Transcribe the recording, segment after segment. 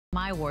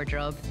my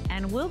wardrobe,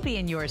 and will be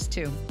in yours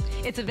too.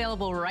 It's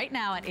available right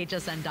now at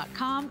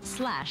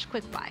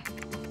hsn.com/quickbuy.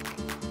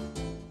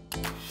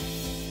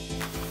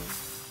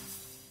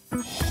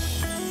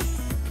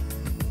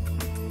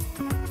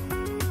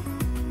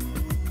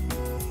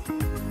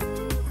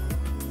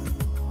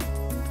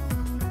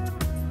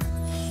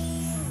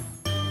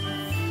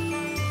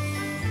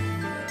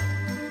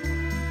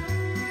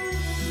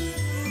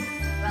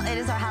 It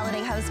is our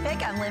holiday host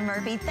pick. I'm Lynn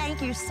Murphy.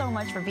 Thank you so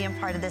much for being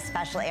part of this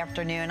special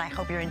afternoon. I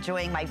hope you're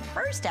enjoying my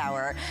first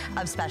hour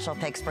of special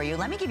picks for you.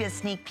 Let me give you a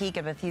sneak peek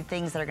of a few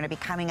things that are going to be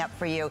coming up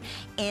for you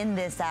in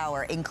this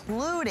hour,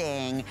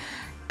 including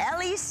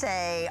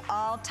Elise,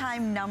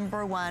 all-time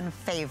 #1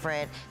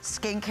 favorite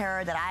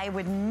skincare that I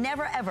would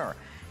never, ever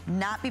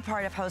not be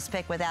part of Host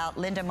Pick without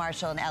Linda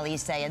Marshall and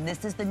Elise. And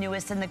this is the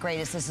newest and the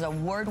greatest. This is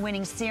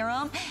award-winning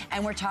serum,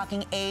 and we're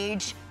talking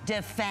age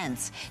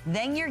defense.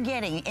 Then you're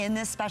getting in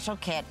this special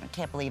kit, I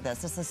can't believe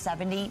this is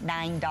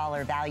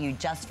 $79 value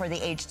just for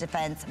the age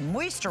defense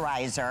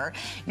moisturizer.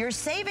 You're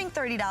saving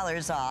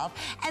 $30 off,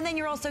 and then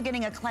you're also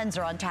getting a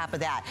cleanser on top of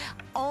that.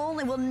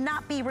 Only will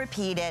not be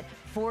repeated,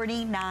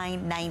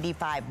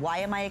 $49.95. Why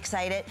am I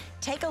excited?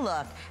 Take a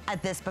look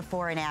at this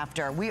before and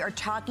after. We are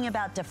talking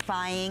about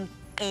defying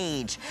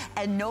age,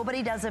 and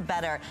nobody does it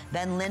better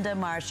than Linda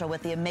Marshall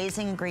with the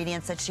amazing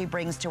ingredients that she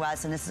brings to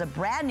us. And this is a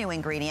brand new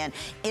ingredient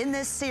in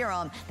this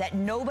serum that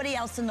nobody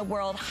else in the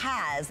world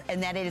has,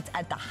 and that it is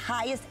at the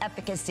highest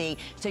efficacy,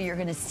 so you're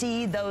going to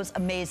see those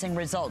amazing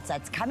results.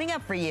 That's coming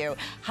up for you,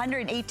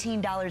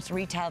 $118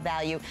 retail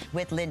value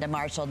with Linda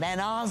Marshall. Then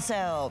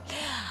also,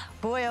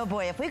 boy, oh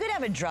boy, if we could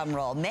have a drum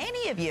roll.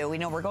 Many of you, we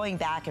know we're going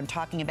back and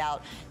talking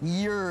about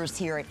years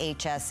here at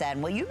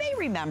HSN. Well, you may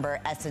remember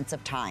Essence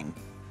of Time.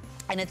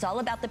 And it's all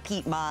about the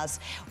peat moss,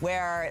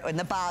 where in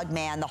the bog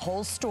man, the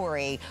whole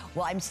story.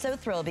 Well, I'm so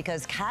thrilled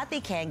because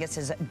Kathy Kangas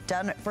has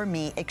done it for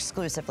me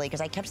exclusively,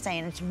 because I kept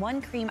saying it's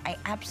one cream I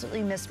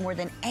absolutely miss more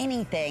than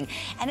anything.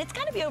 And it's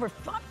got to be over,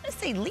 I'm going to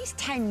say, at least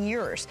 10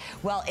 years.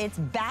 Well, it's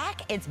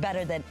back. It's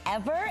better than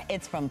ever.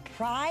 It's from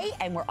Pry,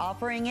 and we're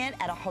offering it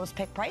at a host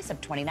pick price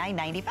of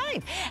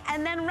 $29.95.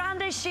 And then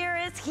Rhonda Shear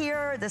is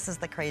here. This is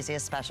the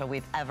craziest special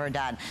we've ever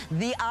done.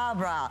 The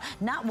Abra.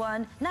 Not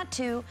 1, not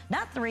 2,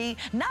 not 3,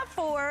 not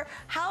 4.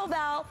 How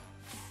about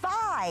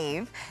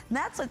 5?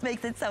 That's what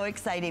makes it so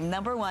exciting.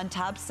 #1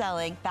 top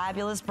selling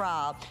fabulous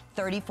bra,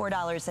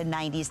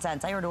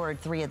 $34.90. I ordered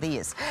 3 of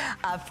these.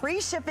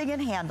 Free shipping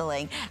and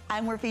handling,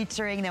 and we're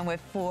featuring them with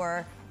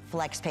 4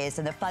 flex pays.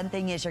 And the fun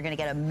thing is you're going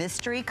to get a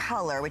mystery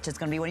color, which is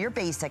going to be one of your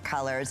basic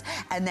colors,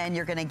 and then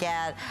you're going to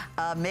get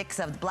a mix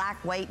of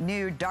black, white,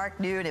 nude, dark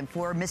nude, and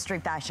 4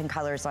 mystery fashion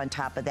colors on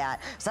top of that.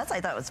 So that's what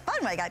I thought was fun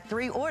when I got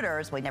 3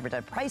 orders. We never done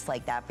a price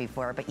like that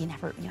before, but you're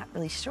not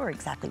really sure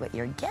exactly what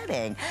you're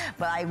getting.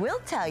 But I will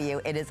tell you,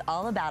 it is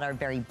all about our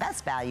very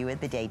best value of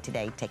the day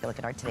today. Take a look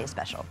at our today's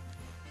special.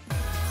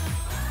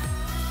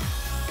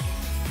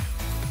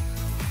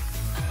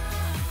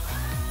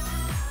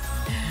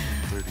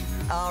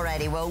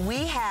 Alrighty, well,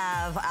 we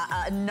have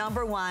a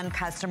 #1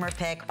 customer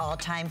pick,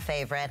 all-time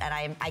favorite, and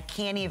I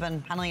don't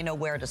even know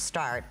where to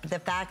start. The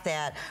fact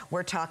that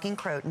we're talking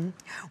Croton,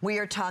 we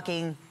are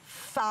talking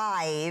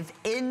 5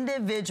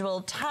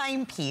 individual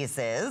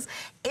timepieces,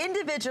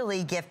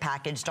 individually gift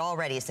packaged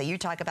already. So you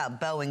talk about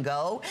bow and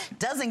go,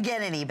 doesn't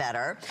get any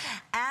better.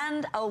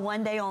 And a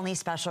one-day only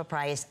special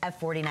price at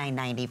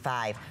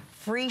 $49.95.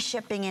 Free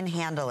shipping and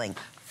handling.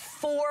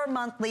 4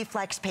 monthly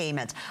flex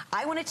payments.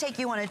 I want to take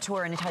you on a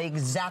tour and tell you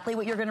exactly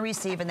what you're going to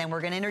receive, and then we're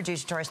going to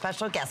introduce you to our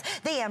special guest,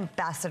 the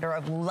ambassador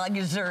of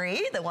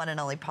luxury, the one and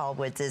only Paul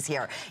Woods is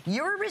here.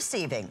 You're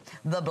receiving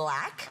the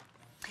black.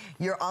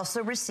 You're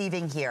also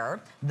receiving here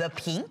the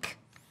pink.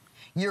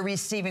 You're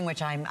receiving,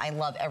 which I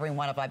love every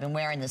one of them. I've been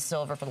wearing the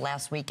silver for the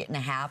last week and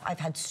a half. I've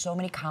had so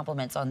many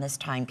compliments on this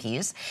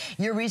timepiece.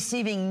 You're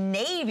receiving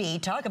navy.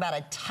 Talk about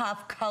a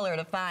tough color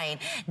to find.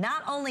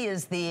 Not only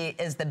is the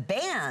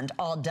band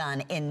all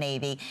done in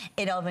navy,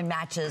 it even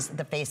matches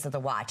the face of the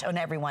watch on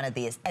every one of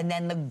these. And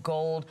then the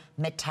gold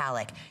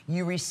metallic.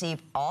 You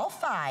receive all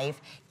 5.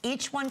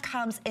 Each one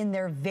comes in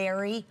their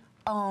very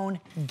own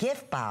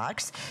gift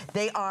box.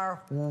 They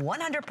are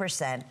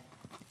 100%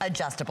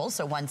 adjustable,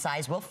 so one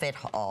size will fit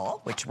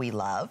all, which we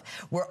love.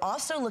 We're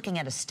also looking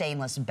at a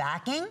stainless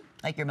backing,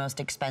 like your most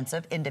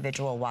expensive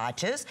individual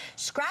watches.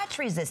 Scratch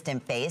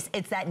resistant face.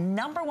 It's that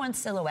 #1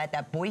 silhouette,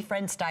 that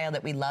boyfriend style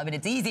that we love, and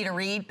it's easy to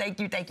read. Thank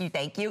you, thank you,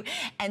 thank you.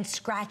 And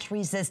scratch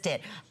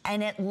resistant.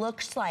 And it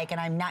looks like, and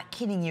I'm not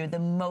kidding you, the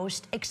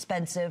most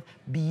expensive,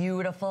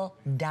 beautiful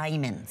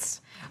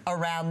diamonds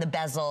around the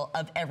bezel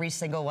of every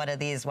single one of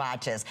these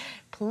watches.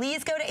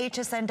 Please go to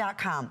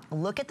hsn.com.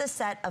 Look at the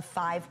set of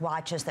 5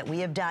 watches that we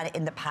have done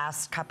in the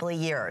past couple of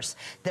years.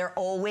 They're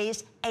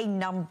always a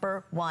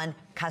 #1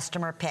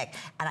 customer pick.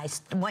 And I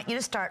want you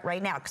to start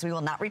right now, because we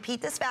will not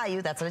repeat this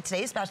value. That's what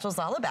today's special is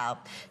all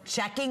about.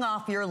 Checking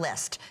off your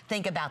list.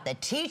 Think about the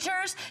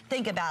teachers.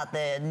 Think about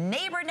the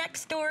neighbor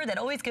next door that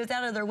always goes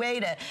out of their way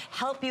to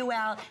help you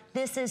out.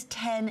 This is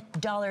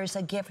 $10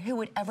 a gift. Who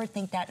would ever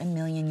think that in a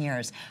million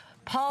years?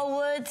 Paul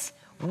Woods,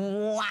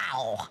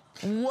 Wow.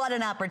 What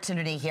an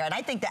opportunity here. And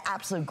I think the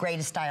absolute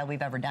greatest style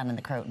we've ever done in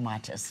the Croton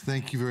watches.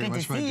 Thank you very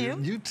much, my dear.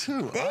 You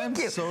too. Thank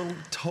you. I'm so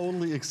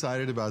totally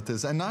excited about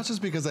this. And not just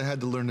because I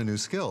had to learn a new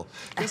skill.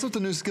 Guess what the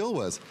new skill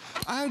was?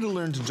 I had to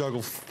learn to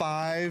juggle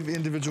 5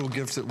 individual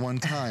gifts at one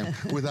time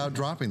without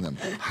dropping them.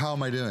 How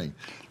am I doing?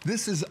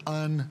 This is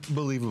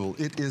unbelievable.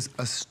 It is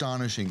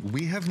astonishing.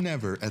 We have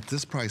never, at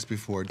this price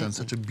before, done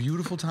such a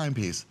beautiful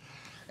timepiece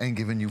and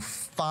given you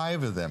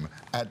 5 of them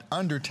at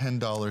under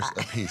 $10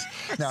 a piece.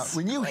 Now,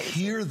 when you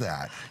hear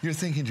that, you're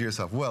thinking to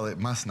yourself, well, it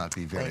must not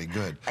be very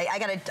good. I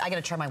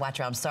gotta turn my watch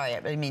around. I'm sorry, I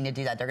didn't mean to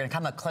do that. They're gonna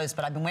come up close,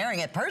 but I've been wearing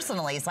it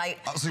personally, so I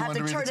have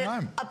to turn it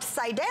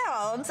upside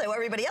down so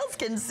everybody else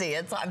can see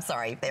it. So I'm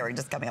sorry, they were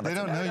just coming up. They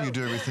don't know you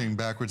do everything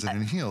backwards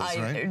and in heels,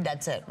 right?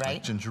 That's it, right?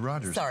 Like Ginger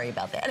Rogers. Sorry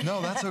about that.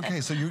 No, that's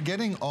okay. So you're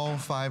getting all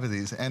 5 of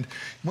these, and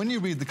when you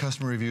read the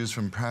customer reviews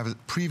from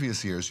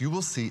previous years, you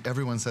will see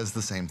everyone says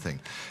the same thing.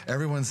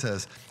 Everyone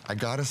says, I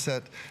got a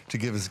set to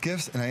give as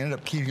gifts, and I ended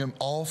up keeping them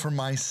all for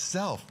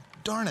myself.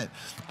 Darn it,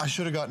 I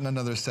should have gotten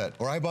another set.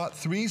 Or I bought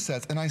 3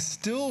 sets and I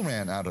still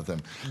ran out of them.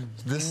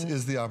 This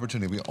is the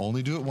opportunity. We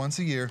only do it once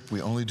a year.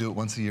 We only do it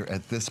once a year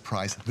at this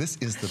price. This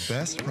is the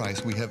best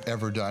price we have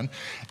ever done.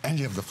 And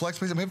you have the flex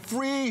space. And we have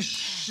free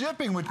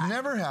shipping, which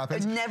never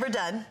happens. Never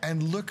done.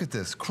 And look at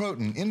this.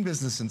 Croton, in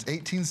business since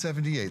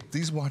 1878.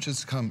 These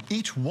watches come,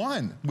 each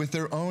one, with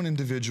their own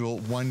individual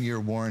 1-year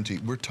warranty.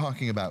 We're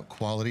talking about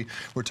quality.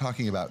 We're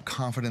talking about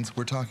confidence.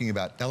 We're talking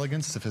about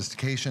elegance,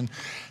 sophistication,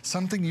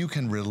 something you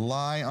can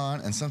rely on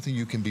and something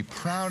you can be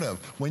proud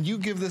of. When you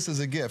give this as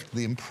a gift,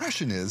 the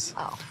impression is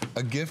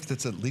a gift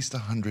that's at least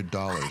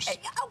 $100.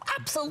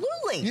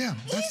 Absolutely. Yeah,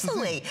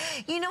 easily.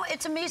 You know,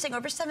 it's amazing.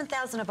 Over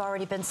 7,000 have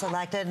already been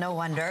selected, no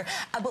wonder.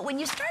 But when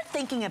you start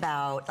thinking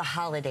about the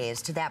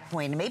holidays to that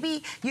point,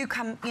 maybe you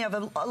have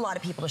a lot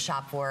of people to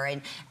shop for,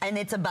 and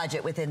it's a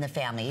budget within the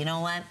family. You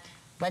know what?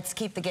 Let's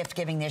keep the gift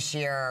giving this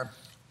year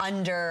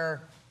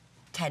under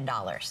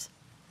 $10.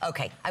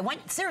 Okay,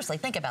 seriously,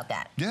 think about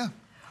that. Yeah.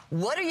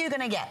 What are you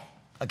gonna get?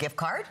 A gift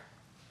card?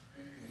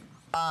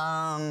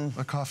 A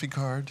coffee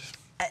card?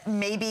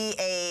 Maybe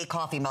a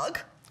coffee mug?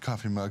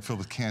 Coffee mug filled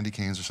with candy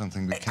canes or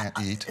something we can't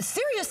eat.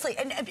 Seriously,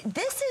 and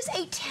this is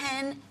a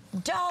 $10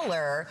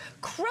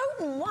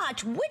 Croton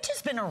watch, which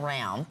has been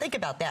around. Think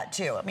about that,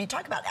 too. I mean,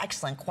 talk about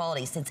excellent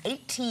quality since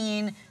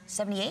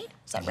 1878,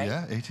 is that right?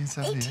 Yeah,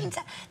 1878.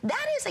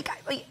 That is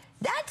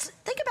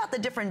think about the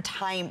different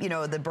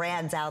the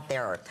brands out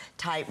there,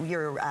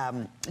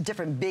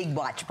 different big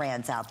watch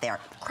brands out there.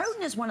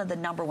 Croton is one of the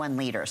 #1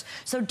 leaders.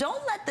 So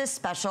don't let this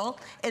special,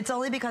 it's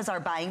only because our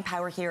buying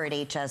power here at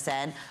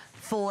HSN,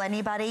 fool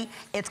anybody.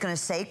 It's gonna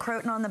say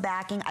Croton on the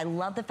backing. I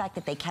love the fact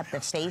that they kept the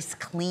face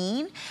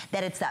clean,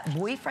 that it's that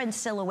boyfriend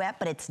silhouette,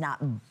 but it's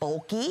not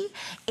bulky.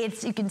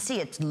 You can see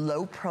it's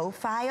low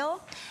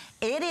profile.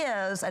 It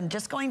is, and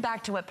just going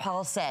back to what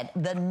Paul said,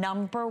 the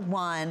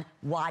 #1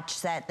 watch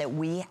set that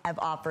we have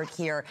offered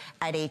here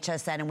at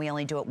HSN, and we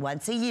only do it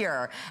once a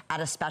year at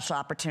a special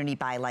opportunity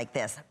buy like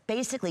this.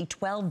 Basically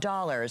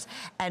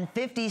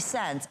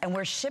 $12.50, and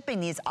we're shipping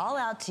these all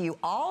out to you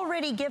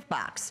already gift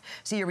box.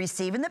 So you're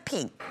receiving the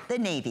pink, the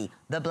navy,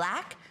 the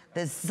black,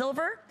 the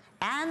silver,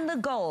 and the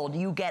gold.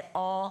 You get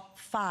all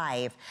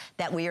 5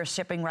 that we are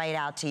shipping right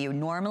out to you.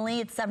 Normally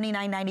it's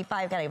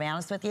 $79.95, gotta be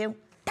honest with you.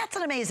 That's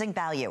an amazing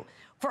value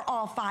for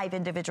all 5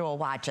 individual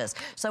watches.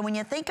 So when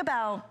you think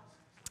about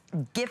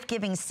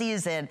gift-giving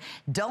season,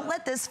 don't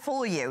let this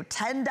fool you.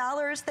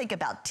 $10, think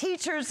about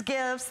teachers'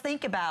 gifts,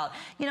 think about,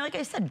 like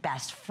I said,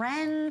 best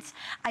friends.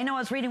 I know I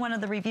was reading one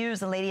of the reviews,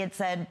 the lady had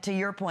said, to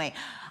your point,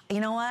 you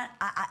know what,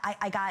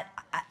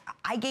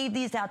 I gave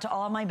these out to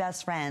all my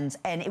best friends,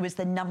 and it was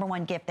the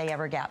 #1 gift they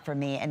ever got from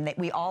me, and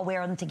we all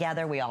wear them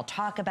together, we all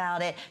talk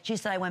about it. She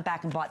said I went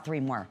back and bought 3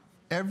 more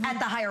at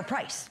the higher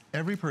price.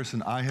 Every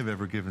person I have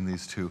ever given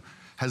these to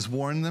has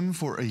worn them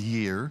for a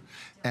year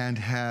and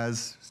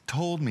has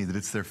told me that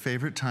it's their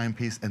favorite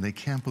timepiece, and they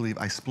can't believe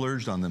I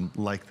splurged on them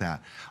like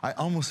that. I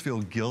almost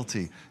feel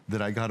guilty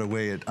that I got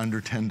away at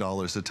under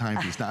 $10 a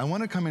timepiece. Now, I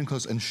want to come in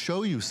close and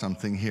show you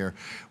something here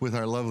with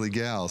our lovely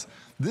gals.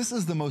 This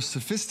is the most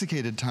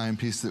sophisticated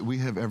timepiece that we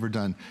have ever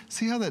done.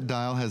 See how that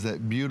dial has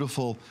that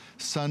beautiful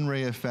sun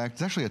ray effect?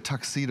 It's actually a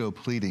tuxedo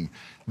pleating.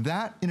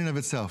 That, in and of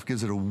itself,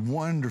 gives it a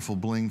wonderful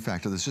bling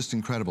factor that's just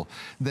incredible.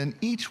 Then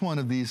each one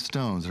of these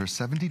stones, there are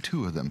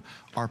 72 of them,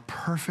 are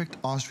perfect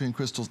Austrian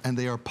crystals, and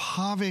they are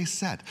pave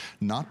set,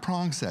 not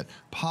prong set,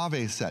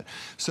 pave set.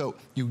 So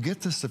you get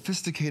the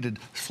sophisticated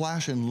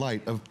flash and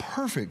light of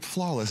perfect,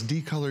 flawless,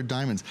 decolored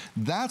diamonds.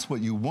 That's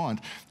what you want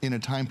in a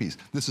timepiece.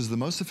 This is the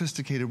most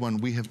sophisticated one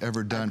we have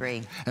ever done.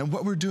 Agree. And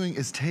what we're doing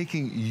is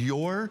taking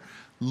your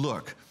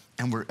look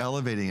and we're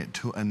elevating it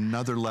to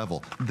another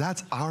level.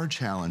 That's our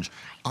challenge.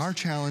 Our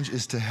challenge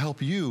is to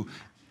help you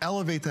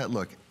elevate that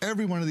look.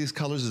 Every one of these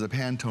colors is a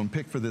Pantone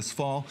pick for this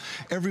fall.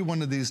 Every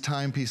one of these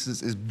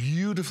timepieces is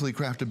beautifully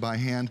crafted by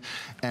hand,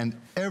 and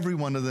every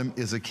one of them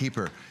is a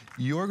keeper.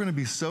 You're gonna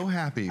be so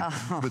happy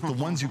with the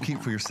ones you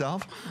keep for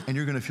yourself, and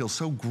you're gonna feel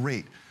so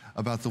great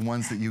about the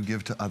ones that you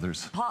give to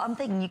others. Paul, I'm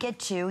thinking you get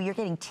 2, you're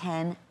getting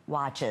 10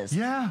 watches.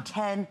 Yeah.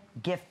 10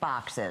 gift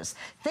boxes.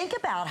 Think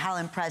about how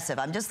impressive.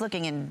 I'm just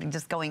looking and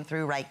just going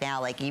through right now,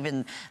 like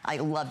even I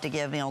love to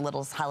give,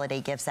 little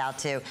holiday gifts out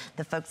to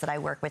the folks that I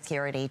work with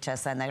here at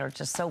HSN that are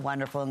just so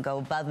wonderful and go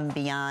above and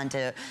beyond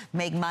to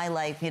make my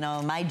life,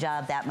 my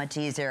job that much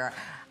easier.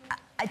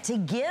 To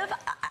give,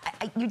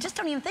 you just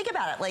don't even think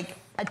about it. Like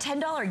a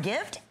 $10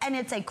 gift, and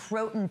it's a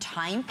Croton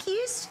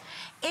timepiece.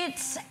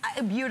 It's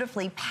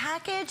beautifully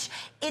packaged.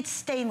 It's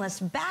stainless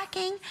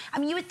backing. I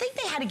mean, you would think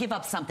they had to give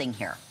up something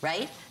here,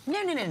 right?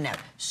 No, no, no, no.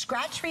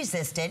 Scratch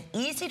resistant,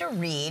 easy to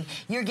read.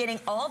 You're getting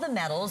all the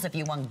metals. If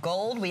you want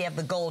gold, we have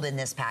the gold in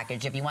this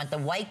package. If you want the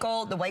white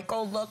gold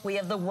look, we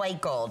have the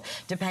white gold.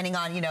 Depending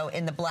on,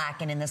 in the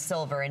black and in the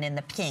silver and in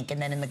the pink,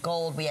 and then in the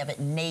gold, we have it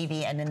in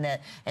navy and in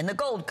the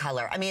gold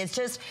color. I mean, it's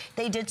just,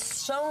 they did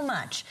so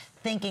much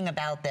thinking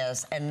about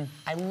this, and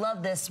I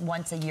love this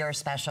once a year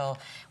special.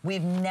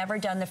 We've never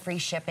done the free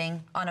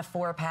shipping on a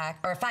 4-pack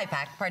or a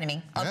 5-pack, pardon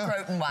me, of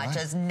Croton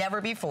watches. Right. Never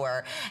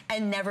before,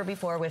 and never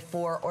before with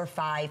 4 or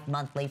 5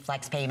 monthly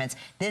flex payments.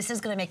 This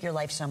is going to make your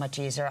life so much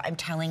easier. I'm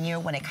telling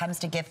you, when it comes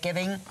to gift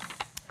giving,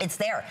 it's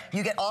there.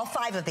 You get all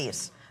 5 of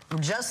these,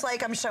 just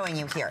like I'm showing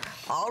you here,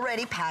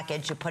 already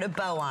packaged. You put a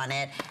bow on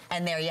it,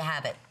 and there you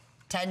have it.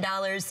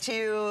 $10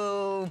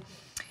 to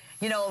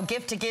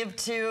gift to give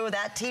to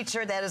that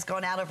teacher that has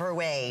gone out of her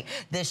way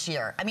this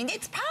year. I mean,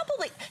 it's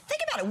probably,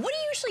 think about it, what do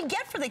you usually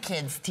get for the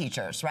kids'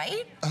 teachers,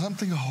 right?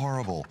 Something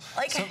horrible.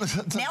 Like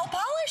nail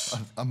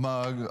polish? A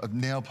mug, a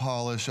nail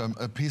polish,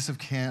 a piece of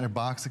candy, a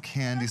box of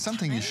candy,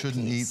 something you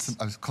shouldn't eat,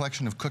 a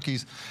collection of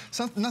cookies,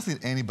 nothing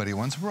that anybody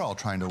wants. We're all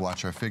trying to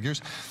watch our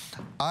figures.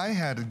 I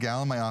had a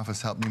gal in my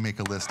office help me make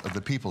a list of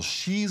the people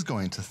she's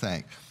going to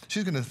thank.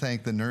 She's going to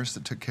thank the nurse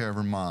that took care of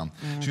her mom.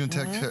 She's going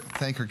to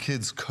thank her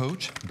kid's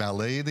coach,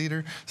 ballet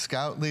leader,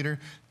 scout leader,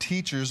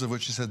 teachers, of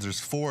which she said there's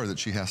 4 that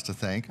she has to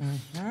thank,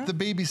 the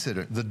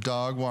babysitter, the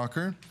dog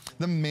walker,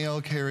 the mail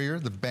carrier,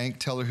 the bank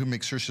teller who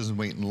makes sure she doesn't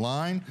wait in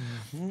line,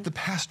 the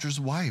pastor's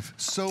wife.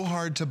 So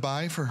hard to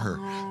buy for her,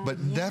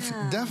 but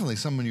definitely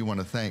someone you want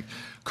to thank.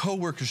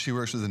 Co-worker she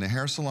works with in a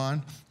hair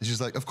salon. And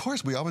she's like, of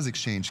course, we always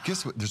exchange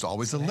gifts. There's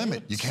always a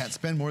limit. You can't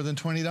spend more than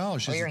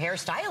 $20. Or your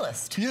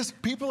hairstylist. Yes,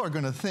 people are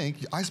going to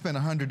think, I spent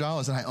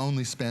 $100 and I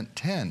only spent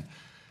 $10.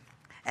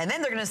 And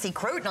then they're going to see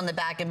Croton on the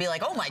back and be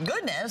like, oh my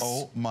goodness.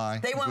 Oh my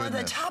goodness. They went with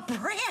the top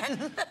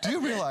brand. Do you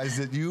realize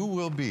that you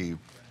will be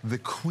the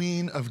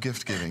queen of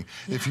gift giving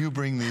if you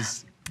bring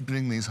these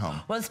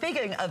home? Well,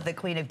 speaking of the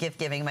queen of gift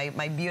giving,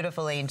 my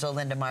beautiful angel,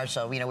 Linda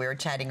Marshall, we were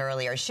chatting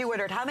earlier. She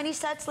ordered how many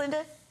sets,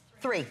 Linda?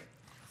 3.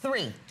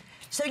 3.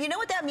 So you know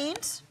what that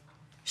means?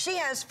 She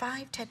has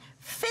 5, 10,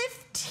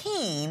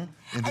 15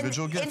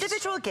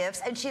 individual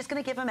gifts, and she's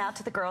going to give them out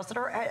to the girls that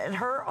are at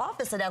her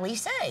office at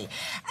LEC.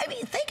 I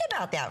mean, think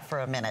about that for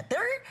a minute.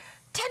 They're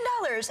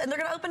 $10, and they're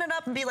going to open it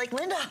up and be like,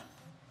 Linda,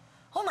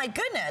 oh my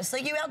goodness,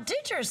 like you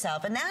outdid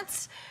yourself, and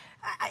that's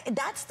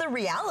the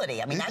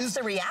reality. I mean, that's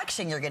the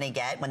reaction you're going to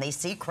get when they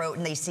see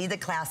Croton, they see the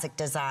classic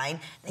design.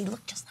 They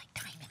look just like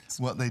diamonds.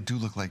 Well, they do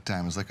look like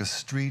diamonds, like a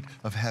street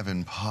of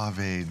heaven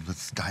paved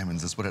with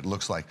diamonds. That's what it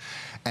looks like.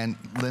 And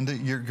Linda,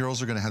 your girls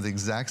are going to have the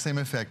exact same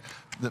effect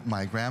that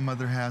my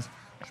grandmother has.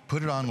 She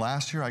put it on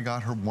last year. I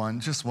got her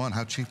just one.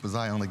 How cheap was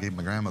I? Only gave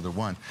my grandmother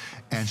one.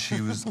 And she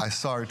was, I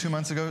saw her 2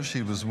 months ago.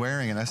 She was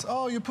wearing it. And I said,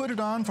 oh, you put it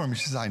on for me.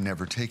 She said, I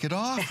never take it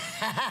off.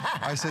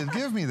 I said,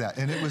 give me that.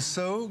 And it was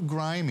so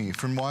grimy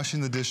from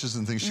washing the dishes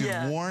and things. She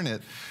had worn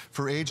it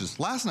for ages.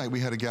 Last night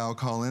we had a gal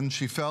call in.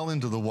 She fell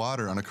into the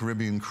water on a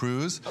Caribbean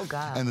cruise. Oh,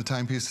 God. And the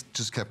timepiece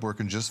just kept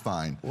working just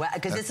fine. Well,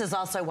 because this is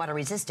also water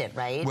resistant,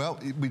 right? Well,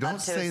 we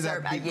don't say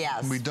that.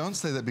 Yes. We don't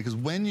say that because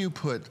when you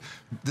put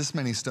this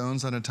many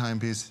stones on a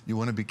timepiece, you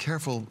want to be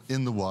careful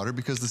in the water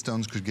because the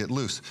stones could get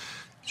loose.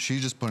 She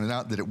just pointed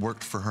out that it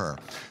worked for her.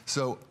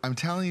 So I'm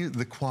telling you,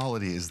 the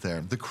quality is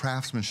there. The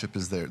craftsmanship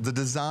is there. The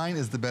design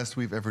is the best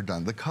we've ever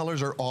done. The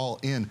colors are all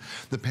in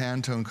the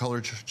Pantone color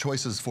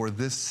choices for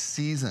this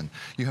season.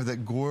 You have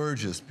that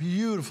gorgeous,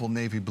 beautiful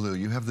navy blue.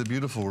 You have the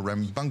beautiful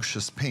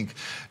rambunctious pink,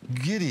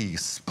 giddy,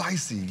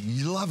 spicy,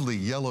 lovely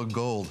yellow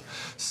gold,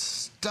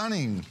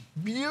 stunning,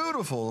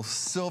 beautiful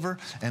silver,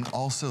 and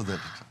also that,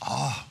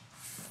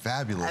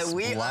 fabulous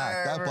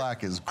black. That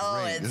black is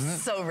great, isn't it?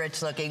 It's so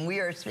rich looking. We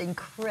are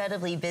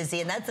incredibly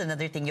busy, and that's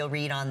another thing you'll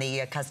read on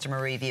the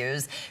customer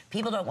reviews.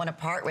 People don't want to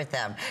part with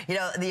them. You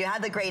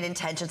have the great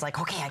intentions like,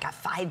 okay, I got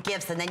 5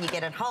 gifts, and then you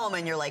get it home,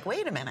 and you're like,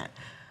 wait a minute.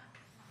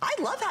 I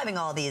love having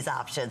all these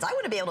options. I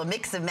want to be able to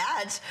mix and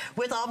match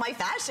with all my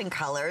fashion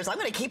colors. I'm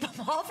going to keep them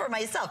all for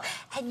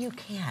myself. And you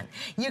can.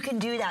 You can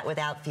do that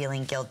without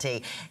feeling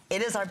guilty.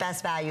 It is our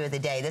best value of the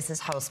day. This is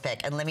Host Pick.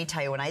 And let me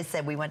tell you, when I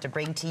said we want to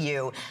bring to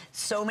you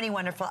so many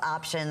wonderful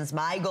options,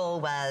 my goal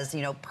was,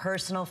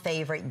 personal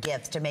favorite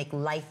gifts to make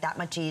life that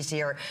much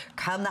easier.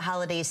 Come the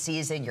holiday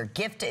season,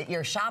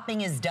 your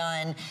shopping is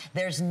done.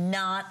 There's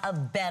not a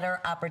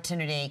better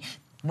opportunity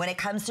When it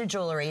comes to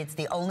jewelry, it's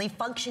the only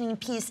functioning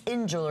piece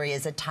in jewelry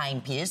is a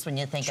timepiece when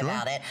you think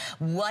about it.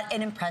 What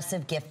an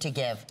impressive gift to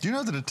give. Do you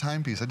know that a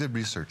timepiece, I did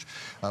research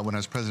when I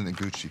was president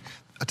at Gucci,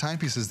 a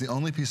timepiece is the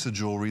only piece of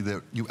jewelry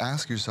that you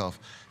ask yourself,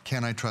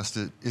 can I trust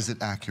it? Is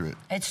it accurate?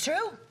 It's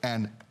true.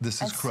 And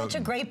this is That's such a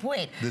great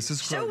point. This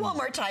is Show one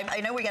more time. I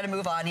know we got to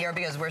move on here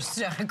because we're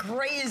so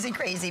crazy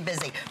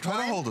busy. Try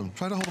to hold them.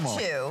 Try to hold them all.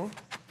 2,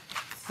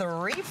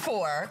 3,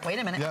 4. Wait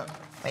a minute. Yeah.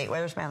 Wait,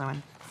 where's my other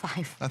one?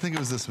 5. I think it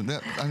was this one. Yeah,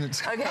 I mean,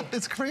 Okay.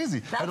 It's crazy.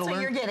 That's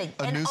what you're getting.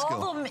 A and new all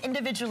skill. of them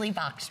individually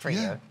boxed for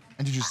you.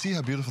 And did you see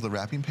how beautiful the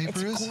wrapping paper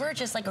is? It's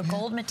gorgeous, like a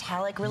gold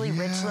metallic, really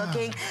rich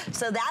looking.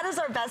 So that is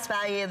our best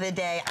value of the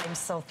day. I'm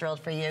so thrilled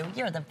for you.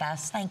 You're the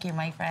best. Thank you,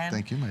 my friend.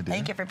 Thank you, my dear.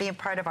 Thank you for being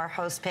part of our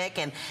host pick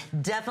and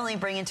definitely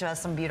bringing to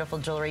us some beautiful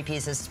jewelry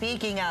pieces.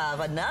 Speaking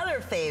of,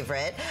 another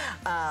favorite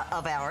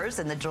of ours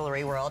in the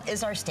jewelry world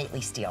is our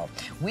stately steel.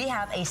 We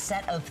have a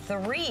set of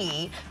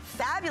 3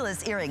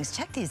 fabulous earrings.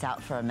 Check these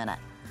out for a minute.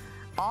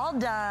 All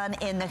done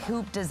in the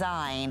hoop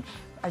design.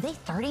 Are they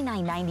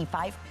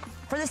 $39.95?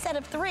 For the set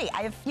of 3,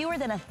 I have fewer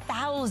than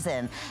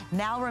 1,000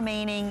 now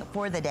remaining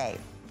for the day.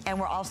 And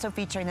we're also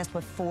featuring this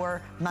with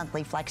 4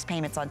 monthly flex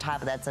payments on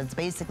top of that. So it's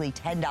basically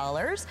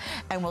 $10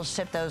 and we'll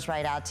ship those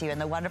right out to you. And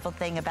the wonderful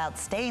thing about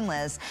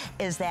stainless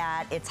is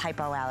that it's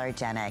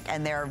hypoallergenic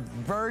and they're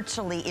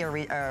virtually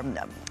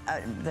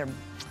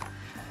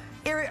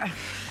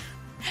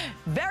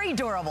very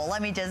durable,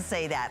 let me just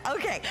say that.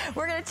 Okay,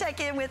 we're gonna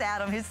check in with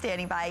Adam, who's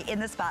standing by in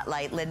the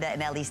spotlight. Linda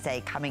and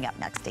Elise coming up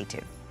next. Stay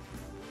tuned.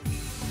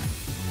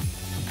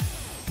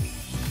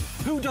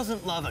 Who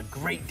doesn't love a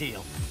great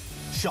deal?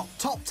 Shop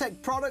top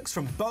tech products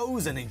from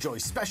Bose and enjoy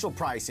special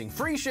pricing,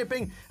 free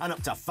shipping, and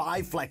up to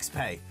 5 flex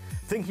pay.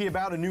 Thinking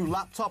about a new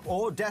laptop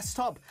or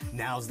desktop?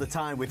 Now's the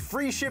time with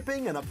free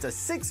shipping and up to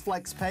 6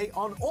 flex pay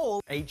on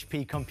all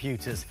HP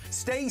computers.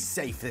 Stay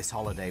safe this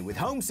holiday with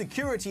home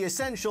security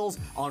essentials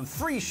on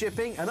free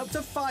shipping and up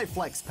to 5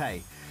 flex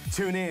pay.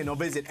 Tune in or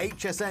visit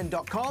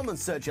hsn.com and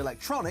search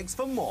electronics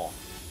for more.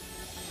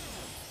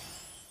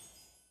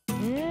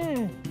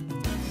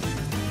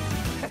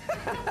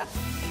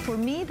 For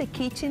me, the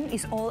kitchen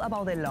is all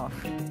about the love,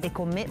 the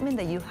commitment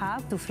that you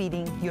have to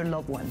feeding your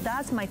loved one.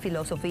 That's my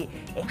philosophy.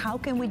 How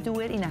can we do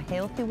it in a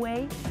healthy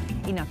way,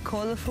 in a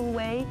colorful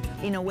way,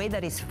 in a way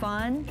that is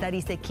fun? That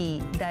is the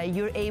key, that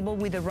you're able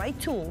with the right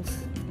tools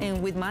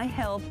and with my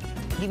help,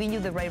 giving you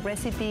the right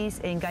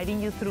recipes and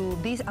guiding you through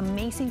these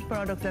amazing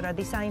products that are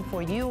designed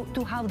for you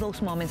to have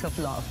those moments of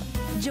love.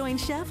 Join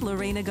Chef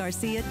Lorena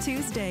Garcia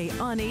Tuesday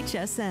on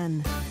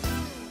HSN.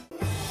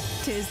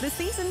 'Tis the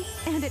season,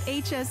 and at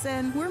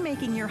HSN, we're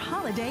making your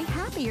holiday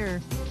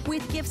happier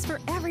with gifts for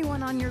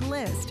everyone on your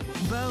list.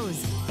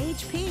 Bose,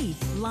 HP,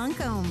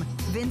 Lancome,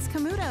 Vince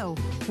Camuto,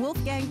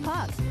 Wolfgang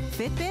Puck,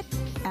 Fitbit,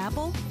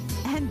 Apple,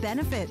 and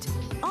Benefit,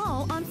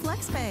 all on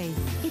FlexPay.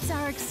 It's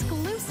our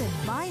exclusive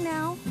buy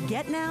now,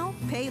 get now,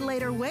 pay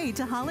later way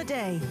to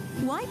holiday.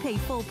 Why pay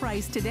full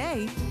price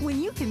today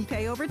when you can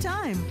pay over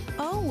time?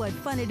 Oh, what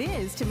fun it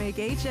is to make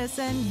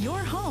HSN your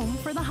home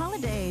for the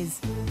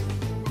holidays.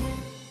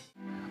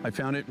 I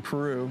found it in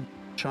Peru,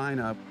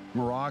 China,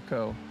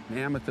 Morocco, an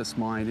amethyst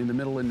mine in the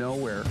middle of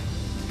nowhere.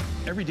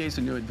 Every day's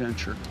a new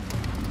adventure.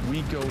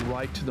 We go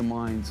right to the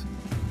mines.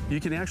 You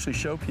can actually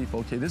show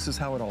people, okay, this is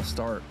how it all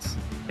starts.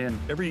 And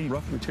every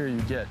rough material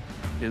you get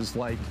is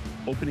like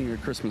opening a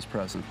Christmas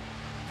present.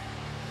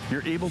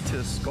 You're able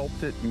to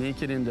sculpt it,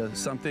 make it into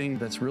something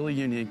that's really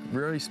unique,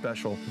 very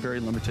special, very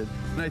limited.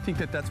 And I think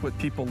that that's what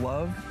people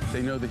love.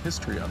 They know the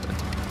history of it.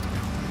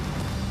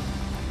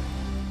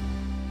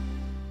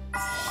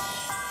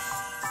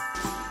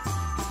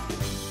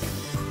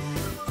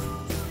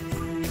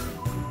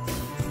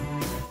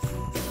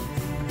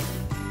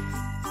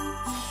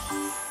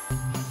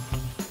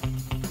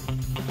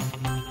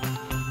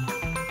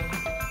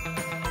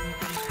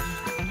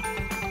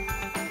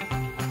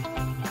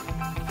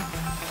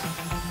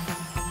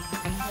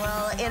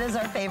 It is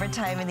our favorite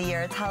time of the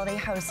year. It's Holiday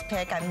Host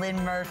Pick. I'm Lynn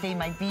Murphy.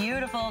 My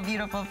beautiful,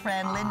 beautiful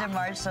friend Linda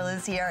Marshall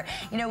is here.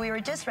 You know, we were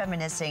just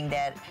reminiscing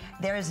that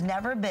there has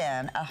never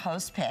been a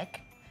host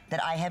pick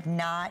that I have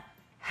not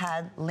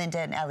had Linda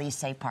and Elise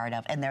say part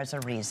of, and there's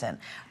a reason.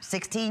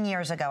 16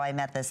 years ago, I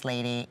met this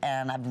lady,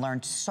 and I've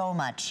learned so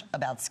much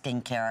about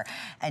skincare.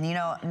 And you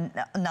know,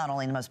 not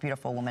only the most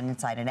beautiful woman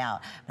inside and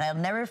out, but I'll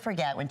never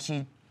forget when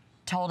she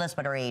told us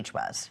what her age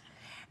was.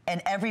 And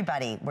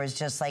everybody was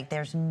just like,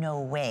 there's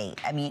no way.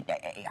 I mean,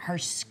 her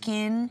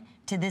skin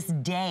to this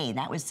day,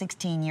 that was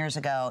 16 years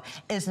ago,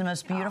 is the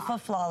most beautiful,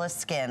 flawless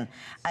skin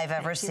I've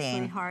ever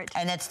seen. Sweetheart.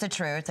 And it's the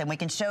truth, and we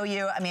can show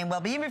you, I mean,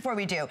 well, even before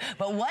we do,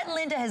 but what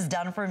Linda has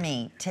done for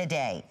me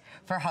today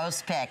for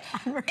Host Pick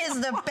is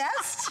the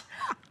best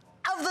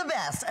of the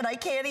best. And I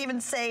can't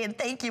even say and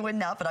thank you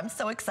enough, and I'm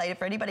so excited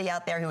for anybody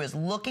out there who is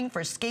looking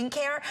for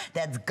skincare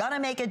that's gonna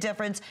make a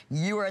difference.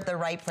 You are at the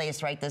right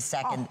place right this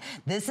second.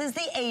 Oh. This is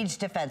the age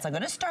defense. I'm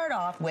gonna start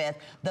off with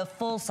the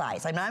full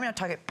size. I'm gonna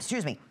talk,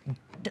 excuse me,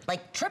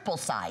 like triple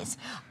size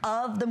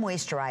of the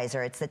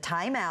moisturizer. It's the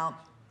Time Out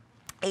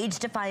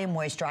age-defying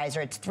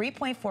moisturizer. It's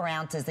 3.4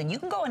 ounces, and you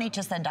can go on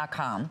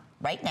hsn.com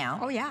right now.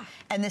 Oh, yeah.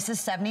 And this is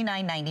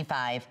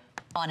 $79.95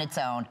 on its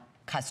own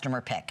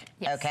customer pick.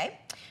 Yes. Okay?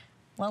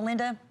 Well,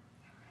 Linda,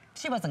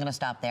 she wasn't going to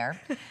stop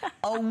there.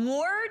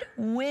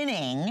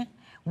 Award-winning.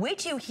 Wait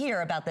till you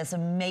hear about this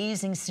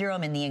amazing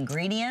serum and the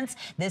ingredients.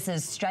 This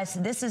is stress.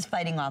 This is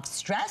fighting off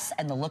stress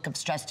and the look of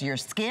stress to your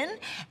skin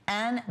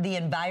and the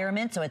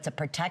environment, so it's a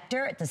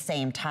protector at the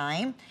same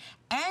time.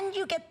 And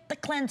you get the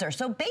cleanser.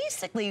 So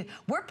basically,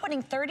 we're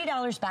putting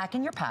 $30 back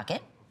in your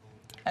pocket,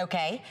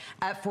 okay,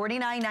 at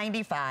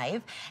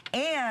 $49.95.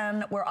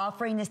 And we're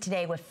offering this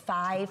today with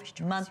 5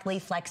 monthly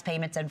flex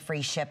payments and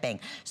free shipping.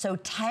 So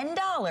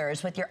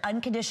 $10 with your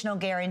unconditional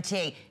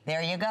guarantee.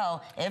 There you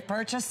go. If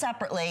purchased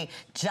separately,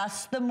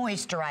 just the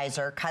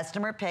moisturizer,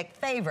 customer pick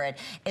favorite,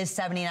 is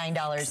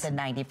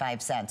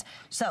 $79.95.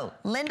 So,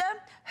 Linda,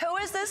 who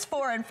is this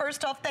for? And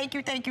first off, thank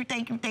you, thank you,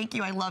 thank you, thank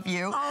you. I love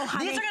you. Oh,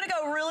 honey. These are going to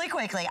go really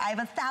quickly. I have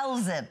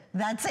 1,000.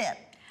 That's it.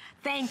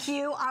 Thank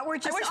you. We're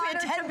just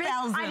honored to be.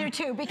 I do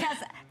too, because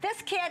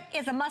this kit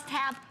is a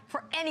must-have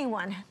for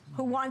anyone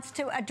who wants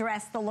to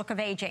address the look of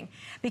aging,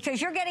 because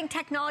you're getting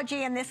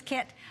technology in this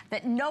kit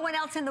that no one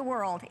else in the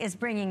world is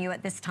bringing you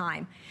at this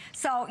time.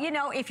 So, you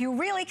know, if you're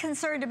really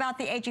concerned about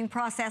the aging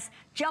process,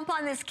 jump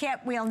on this kit.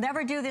 We'll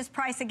never do this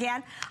price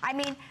again. I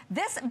mean,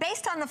 this,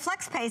 based on the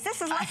flex pays,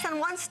 this is less than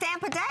 1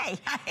 stamp a day.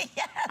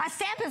 Yes. A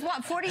stamp is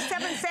what,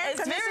 47 cents? It's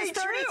and very this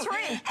is 33.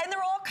 true. And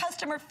they're all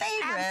customer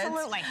favorites.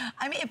 Absolutely.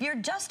 I mean, if you're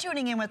just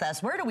tuning in with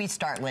us, where do we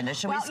start, Linda?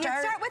 Should we start? Well,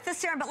 you start with the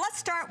serum, but let's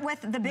start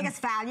with the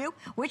biggest value,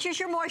 which is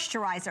your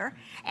moisturizer.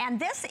 And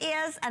this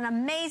is an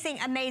amazing,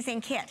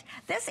 amazing kit.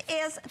 This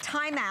is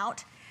Time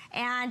Out,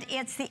 and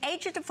it's the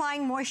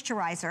age-defying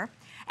moisturizer.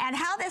 And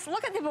how this,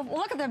 look at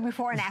the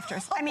before and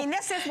afters. I mean,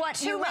 this is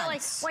what you really,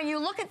 when you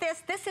look at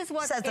this, this is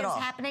what is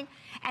happening.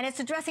 And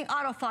it's addressing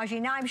autophagy.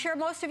 Now, I'm sure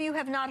most of you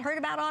have not heard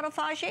about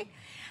autophagy,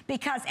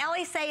 because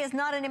LEC is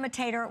not an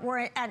imitator,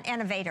 we're an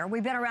innovator.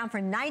 We've been around for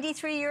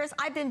 93 years.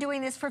 I've been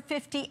doing this for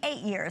 58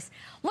 years.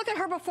 Look at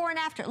her before and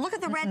after. Look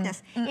at the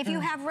redness. If you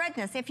have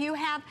redness, if you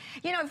have,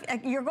 you know,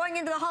 if you're going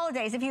into the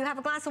holidays, if you have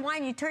a glass of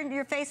wine, you turn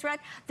your face red,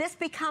 this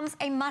becomes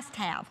a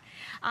must-have.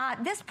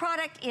 This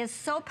product is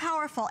so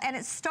powerful, and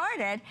it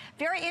started,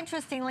 very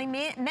interestingly,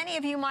 many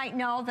of you might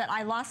know that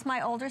I lost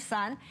my older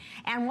son,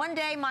 and one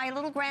day my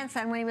little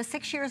grandson, when he was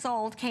 6 years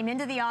old, came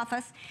into the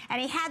office,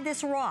 and he had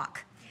this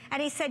rock.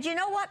 And he said, you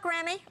know what,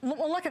 Grammy?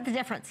 Well, look at the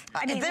difference.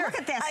 I mean, look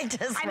at this.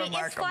 I mean,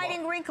 it's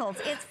fighting wrinkles.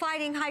 It's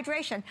fighting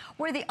hydration.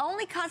 We're the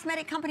only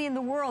cosmetic company in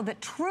the world that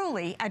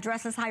truly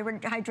addresses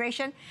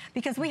hydration,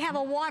 because we have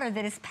a water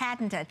that is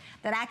patented,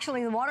 that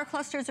actually the water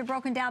clusters are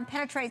broken down,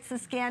 penetrates the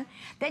skin.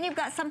 Then you've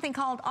got something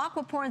called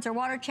aquaporins, or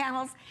water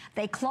channels.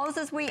 They close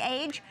as we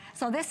age,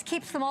 so this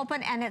keeps them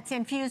open, and it's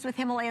infused with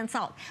Himalayan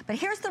salt. But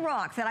here's the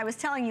rock that I was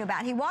telling you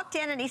about. He walked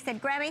in and he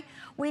said, Grammy,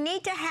 we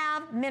need to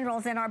have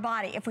minerals in our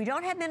body. If we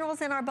don't have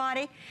minerals in our body,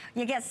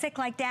 you get sick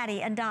like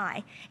daddy and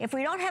die. If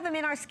we don't have them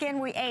in our skin,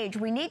 we age.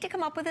 We need to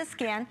come up with a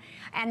skin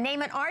and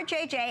name it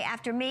RJJ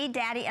after me,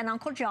 Daddy, and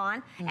Uncle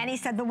John. And he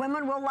said the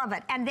women will love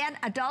it. And then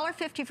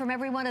 $1.50 from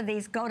every one of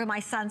these go to my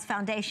son's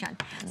foundation.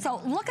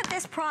 So look at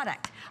this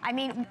product. I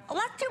mean,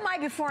 let's do my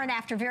before and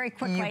after very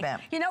quickly. You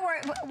bet. You know,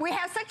 we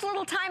have such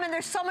little time, and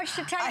there's so much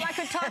to tell you. I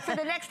could talk for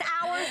the next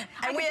hour.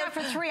 I could talk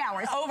for 3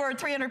 hours. Over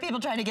 300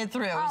 people trying to get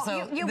through,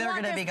 so they're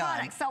going to be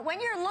gone. So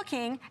when you're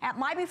looking at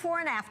my before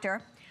and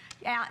after,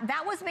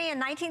 that was me in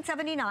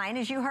 1979.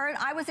 As you heard,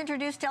 I was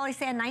introduced to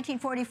LEC in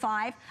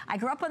 1945. I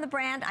grew up on the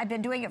brand. I've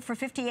been doing it for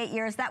 58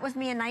 years. That was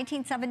me in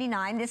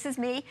 1979. This is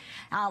me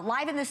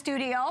live in the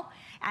studio,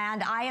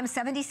 and I am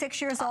 76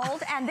 years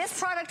old. And this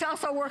product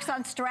also works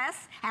on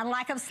stress and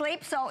lack of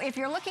sleep. So if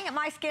you're looking at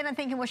my skin and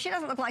thinking, well, she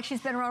doesn't look like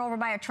she's been run over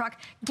by a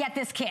truck, get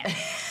this kit.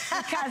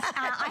 Because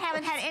I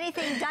haven't had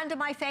anything done to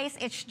my face.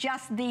 It's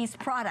just these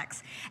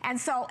products. And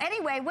so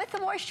anyway, with the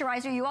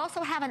moisturizer, you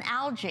also have an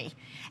algae.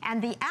 And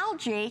the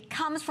algae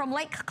comes from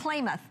Lake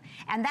Klamath,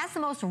 and that's the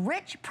most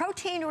rich,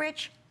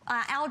 protein-rich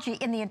algae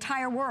in the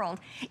entire world.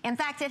 In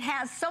fact, it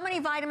has so many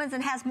vitamins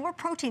and has more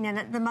protein in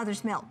it than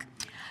mother's milk.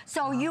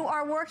 So you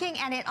are working,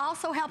 and it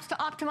also helps to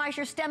optimize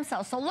your stem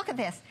cells. So look at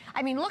this.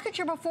 I mean, look at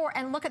your before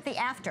and look at the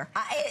after.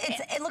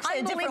 It looks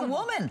like a different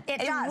woman. It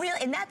does. Really,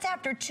 and that's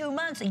after 2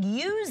 months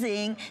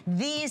using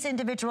these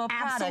individual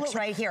products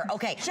right here.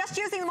 Okay. Just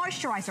using the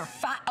moisturizer.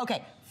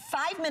 Okay.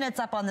 5 minutes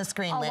up on the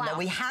screen, Linda. Wow.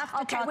 We have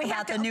to talk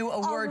about the new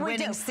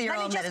award-winning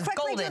serum that is gold in it. Let me just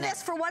quickly do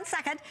this for 1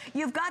 second.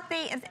 You've got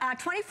the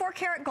 24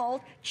 karat gold.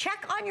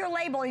 Check on your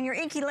label in your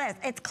inky list.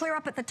 It's clear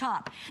up at the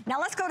top. Now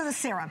let's go to the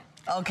serum.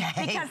 Okay.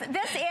 Because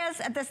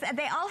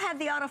they all have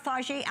the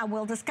autophagy, and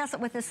we'll discuss it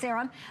with the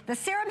serum. The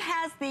serum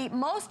has the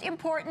most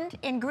important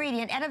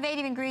ingredient,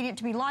 innovative ingredient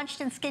to be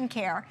launched in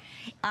skincare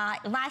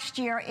last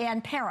year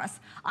in Paris.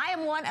 I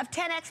am one of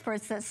 10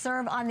 experts that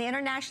serve on the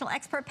international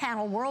expert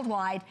panel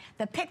worldwide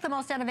that pick the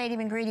most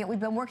innovative ingredient. We've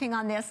been working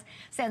on this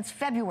since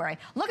February.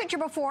 Look at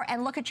your before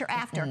and look at your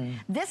after.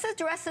 This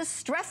addresses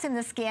stress in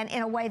the skin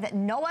in a way that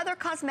no other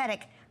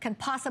cosmetic can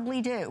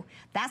possibly do.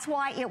 That's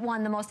why it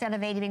won the most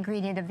innovative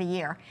ingredient of the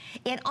year.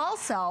 It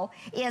also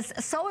is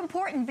so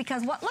important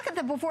because look at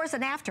the befores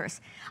and afters.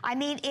 I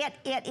mean,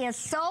 it is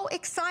so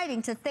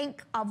exciting to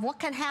think of what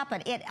can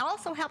happen. It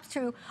also helps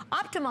to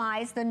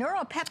optimize the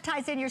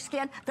neuropeptides in your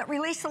skin that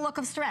release the look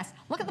of stress.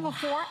 Look at the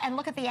before and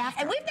look at the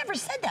after. And we've never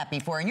said that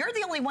before, and you're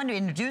the only one to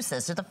introduce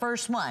this. You're the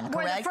first one, correct?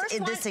 We're the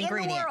first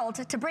one in the world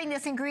to bring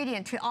this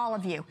ingredient to all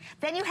of you.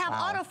 Then you have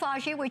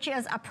autophagy, which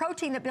is a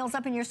protein that builds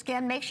up in your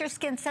skin, makes your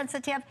skin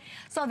sensitive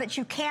so that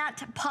you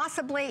can't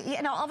possibly,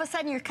 you know, all of a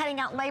sudden you're cutting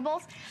out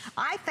labels.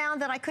 I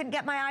found that I couldn't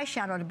get my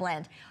eyeshadow to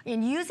blend.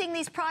 In using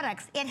these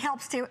products, it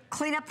helps to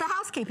clean up the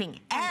housekeeping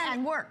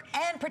and work.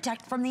 And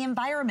protect from the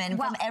environment,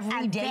 from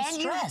everyday stress.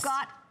 And then you've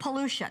got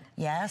pollution.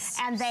 Yes.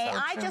 And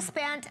I just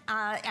spent,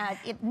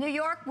 in New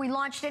York, we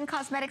launched In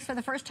Cosmetics for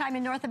the first time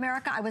in North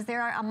America. I was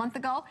there a month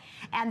ago,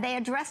 and they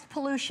addressed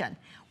pollution.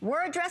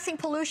 We're addressing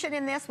pollution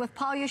in this with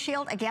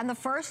PoluShield. Again, the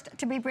first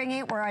to be bringing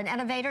it. We're an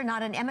innovator,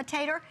 not an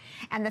imitator.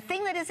 And the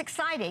thing that is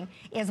exciting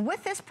is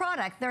with this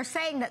product, they're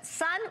saying that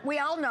sun, we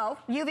all know,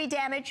 UV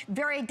damage,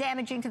 very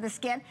damaging to the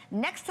skin.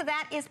 Next to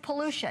that is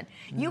pollution.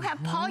 You have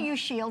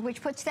PoluShield,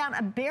 which puts down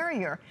a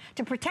barrier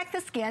to protect the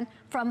skin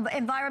from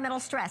environmental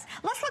stress.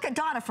 Let's look at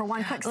Donna for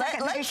one quick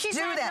second. Let's do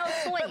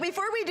that. No, but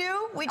before we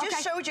do, we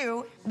just showed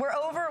you, we're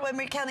over when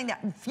we're counting that.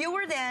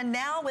 Fewer than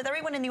now, with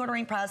everyone in the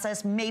ordering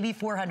process, maybe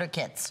 400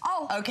 kits.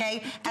 Oh,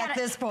 okay, at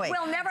this point.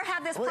 We'll never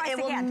have this price again.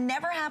 It will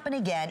never happen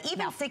again.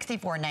 Even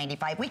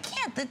 $64.95. We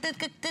can't.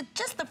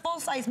 Just the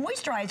full-size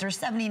moisturizer is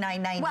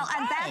 $79.95. Well,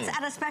 and that's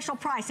at a special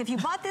price. If you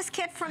bought this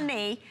kit from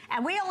me,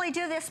 and we only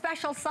do this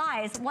special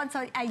size once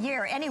a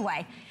year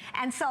anyway,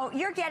 and so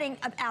you're getting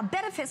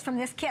benefits from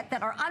this kit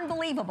that are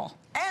unbelievable.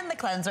 And the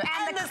cleanser,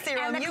 and the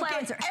serum. And the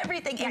cleanser. Get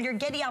everything, and you're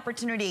getting the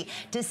opportunity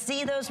to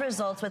see those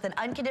results with an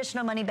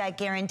unconditional money-back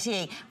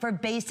guarantee for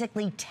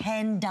basically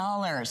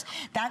 $10.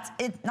 That's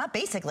it. Not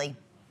basically.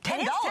 $10.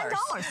 It is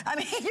 $10. I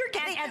mean, you're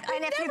getting, and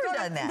if you go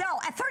done that. No,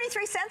 at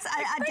 33 cents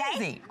a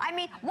day. I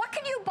mean, what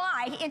can you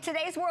buy in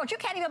today's world? You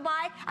can't even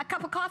buy a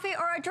cup of coffee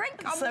or a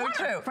drink of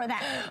water for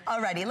that.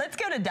 Alrighty, let's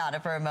go to Donna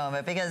for a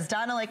moment, because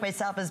Donna, like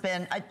myself, has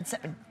been...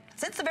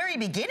 since the very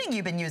beginning,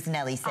 you've been using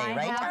Elise, right?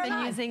 I have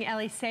been using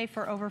Elise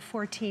for over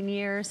 14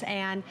 years,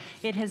 and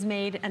it has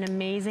made an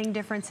amazing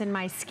difference in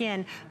my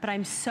skin. But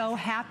I'm so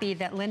happy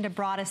that Linda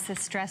brought us this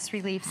stress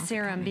relief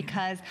serum,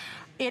 because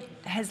it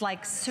has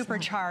like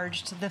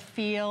supercharged the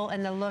feel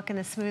and the look and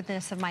the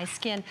smoothness of my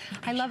skin.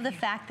 I love the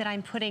fact that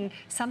I'm putting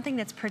something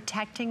that's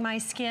protecting my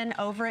skin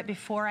over it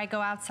before I go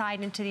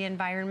outside into the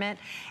environment.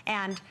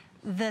 And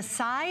the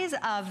size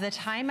of the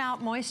Time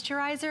Out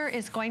moisturizer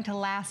is going to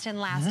last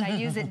and last. I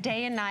use it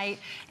day and night,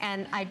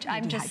 and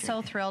I'm just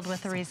so thrilled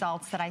with the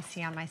results that I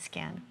see on my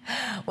skin.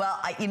 Well,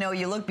 you know,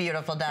 you look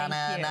beautiful, Donna,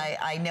 Thank you. and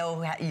I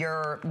know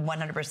you're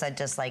 100%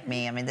 just like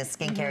me. I mean, this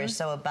skincare is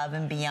so above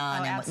and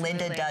beyond, and what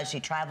Linda does,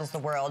 she travels the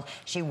world.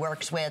 She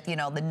works with, you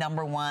know, the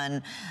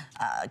 #1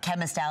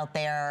 chemist out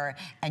there,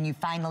 and you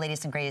find the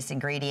latest and greatest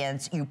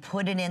ingredients. You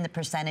put it in the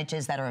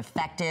percentages that are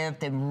effective,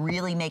 that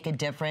really make a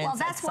difference. Well,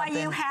 that's why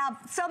you have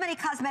so many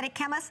cosmetic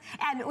chemists,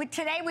 and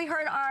today we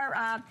heard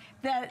our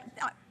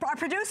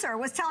producer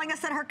was telling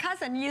us that her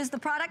cousin used the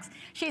products.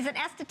 She's an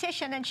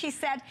esthetician, and she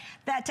said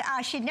that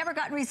she'd never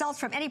gotten results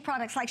from any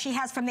products like she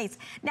has from these.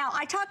 Now,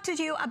 I talked to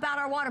you about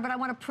our water, but I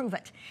want to prove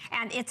it,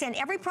 and it's in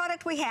every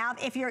product we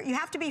have. If you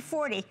have to be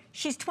 40,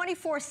 she's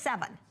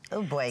 24/7.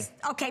 Oh boy.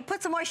 Okay,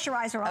 put some moisture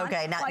on.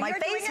 Okay, now my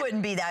face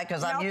wouldn't be that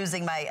because I'm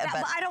using my.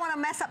 But I don't want to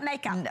mess up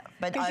makeup. No,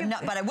 but I'm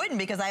not. But I wouldn't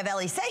because I have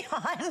Elise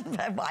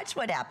on. Watch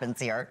what happens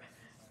here.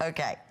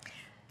 Okay.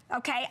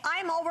 Okay,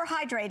 I'm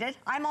overhydrated.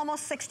 I'm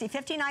almost 60,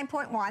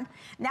 59.1.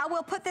 Now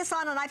we'll put this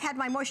on, and I've had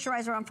my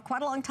moisturizer on for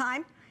quite a long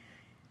time.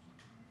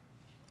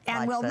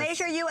 And we'll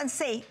measure you and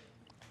see.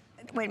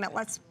 Wait a minute,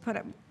 let's put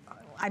it.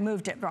 I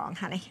moved it wrong,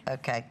 honey.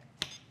 Okay.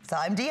 So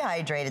I'm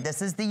dehydrated.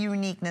 This is the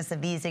uniqueness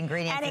of these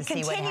ingredients. And it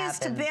continues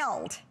to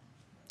build.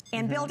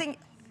 In building,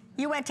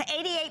 you went to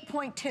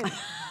 88.2.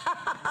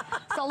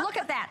 So look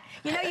at that.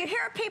 You know, you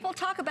hear people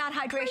talk about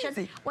hydration.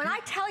 Crazy. When I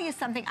tell you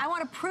something, I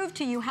want to prove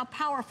to you how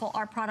powerful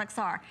our products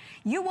are.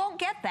 You won't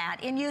get that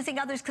in using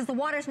others because the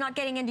water's not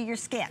getting into your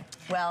skin.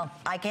 Well,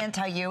 I can't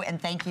tell you and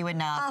thank you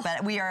enough,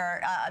 but we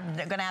are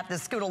going to have to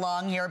scoot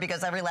along here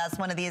because every last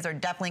one of these are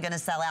definitely going to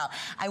sell out.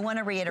 I want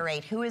to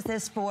reiterate, who is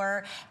this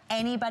for?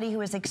 Anybody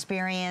who has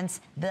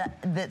experienced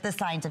the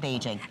signs of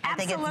aging. I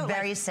think it's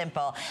very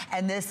simple.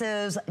 And this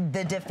is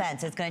the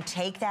defense. It's going to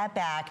take that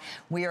back.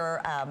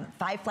 We're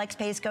 5 flex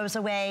pays goes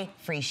away,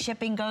 free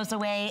shipping goes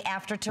away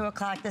after 2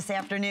 o'clock this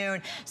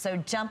afternoon. So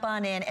jump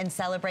on in and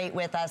celebrate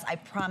with us. I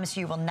promise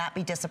you will not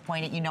be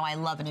disappointed. You know I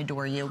love and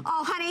adore you.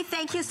 Oh, honey,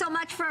 thank you so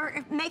much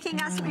for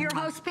making us your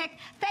host pick.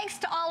 Thanks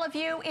to all of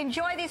you.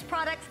 Enjoy these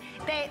products.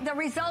 The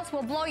results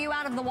will blow you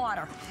out of the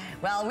water.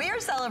 Well, we are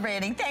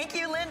celebrating. Thank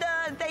you, Linda,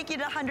 and thank you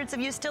to hundreds of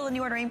you still in the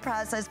ordering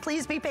process.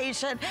 Please be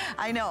patient.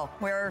 I know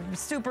we're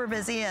super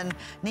busy, and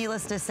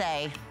needless to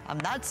say, I'm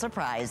not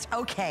surprised.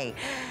 Okay.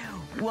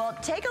 Well,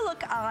 take a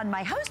look on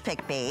my host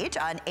pick page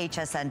on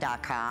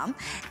hsn.com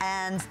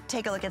and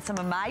take a look at some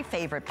of my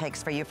favorite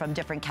picks for you from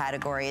different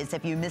categories.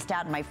 If you missed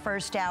out in my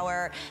first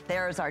hour,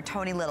 there's our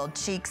Tony Little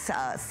Cheeks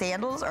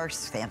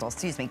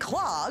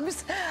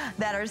clogs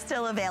that are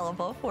still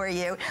available for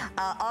you.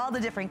 All the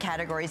different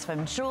categories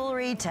from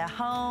jewelry to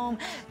home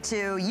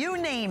to you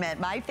name it,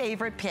 my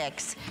favorite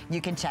picks.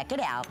 You can check it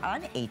out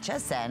on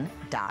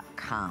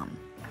hsn.com.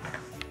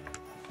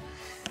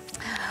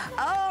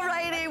 All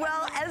righty,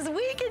 well, as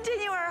we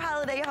continue our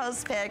holiday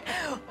host pick,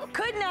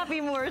 could not be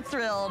more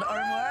thrilled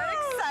or more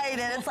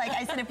excited. It's like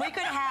I said, if we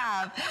could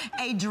have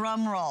a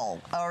drum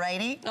roll, all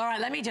righty? All right,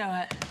 let me do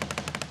it.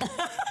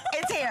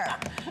 It's here.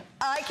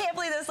 I can't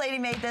believe this lady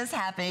made this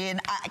happen.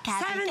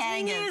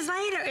 17 years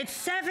later, it's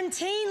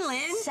 17,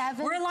 Lynn.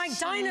 17. We're like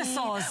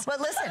dinosaurs. But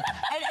listen,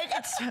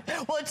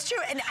 it's true.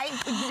 And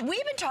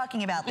we've been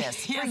talking about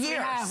this for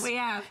years. We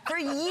have. For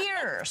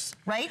years,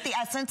 right? The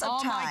essence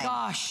of time. Oh my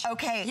gosh.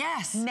 Okay.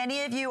 Yes.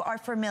 Many of you are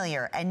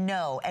familiar and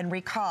know and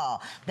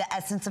recall the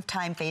essence of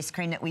time face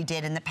cream that we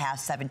did in the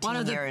past 17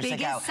 years ago. One of the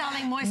biggest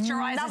selling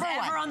moisturizers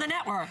ever on the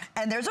network.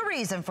 And there's a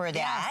reason for that.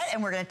 Yes.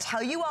 And we're going to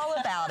tell you all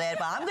about it.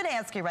 But I'm going to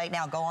ask you right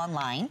now, go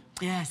online.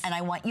 Yes. And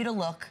I want you to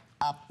look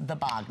up the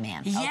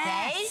Bogman, okay?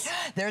 Yes.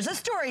 There's a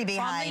story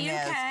behind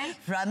this.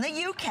 From the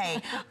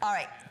UK. All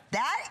right,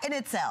 that in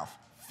itself,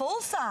 full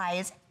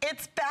size,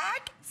 it's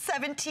back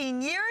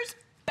 17 years,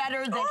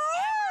 better than ever.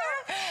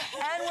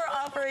 And we're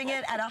offering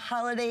it at a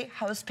holiday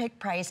host pick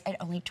price at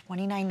only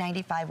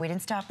 $29.95. We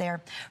didn't stop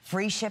there.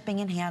 Free shipping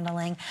and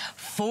handling,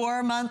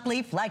 4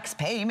 monthly flex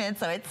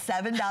payments, so it's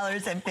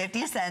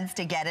 $7.50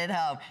 to get it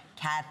home.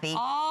 Kathy,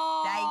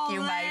 thank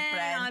you, my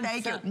friend.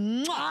 Thank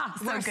you.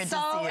 We're good to see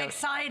so you.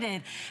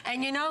 excited.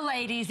 And you know,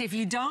 ladies, if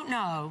you don't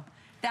know,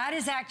 that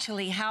is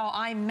actually how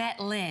I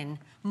met Lynn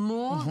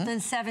more than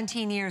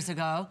 17 years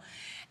ago.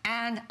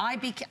 And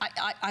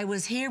I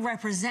was here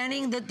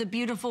representing the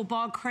beautiful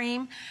bog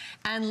cream.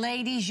 And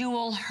ladies, you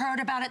all heard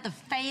about it, the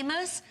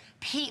famous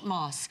peat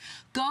moss.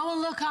 Go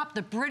and look up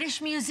the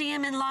British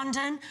Museum in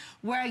London,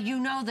 where you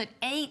know that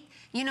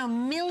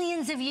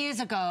millions of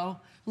years ago,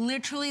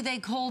 literally, they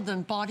called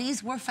them,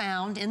 bodies were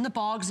found in the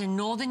bogs in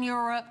Northern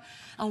Europe.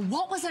 And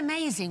what was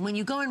amazing when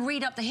you go and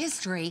read up the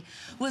history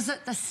was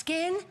that the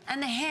skin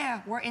and the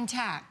hair were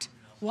intact.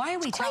 Why are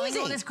we telling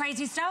all this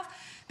crazy stuff?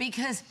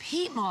 Because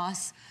peat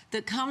moss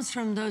that comes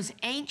from those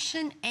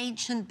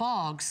ancient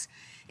bogs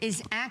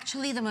is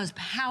actually the most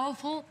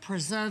powerful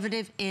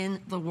preservative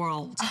in the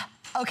world.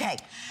 Okay,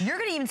 you're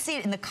gonna even see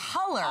it in the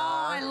color.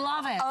 Oh, I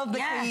love it. Of the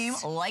cream,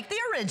 like the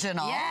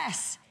original.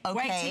 Yes. Okay.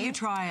 Wait till you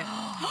try it.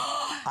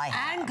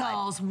 And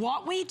girls,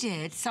 what we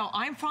did, so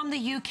I'm from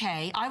the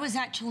UK. I was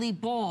actually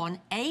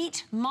born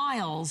 8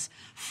 miles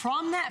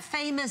from that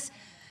famous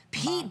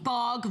peat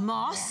bog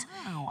moss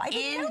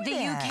in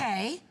the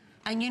UK.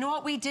 And you know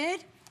what we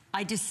did?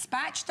 I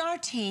dispatched our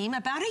team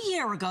about a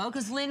year ago,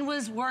 because Lynn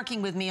was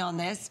working with me on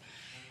this.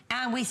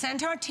 And we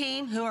sent our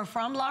team, who are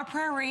from La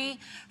Prairie,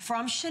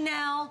 from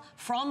Chanel,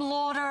 from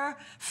Lauder,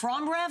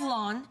 from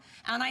Revlon,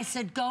 and I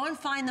said, go and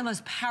find the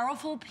most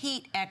powerful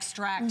peat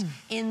extract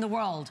in the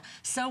world.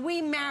 So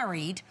we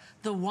married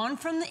the one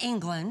from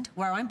England,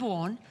 where I'm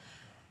born,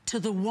 to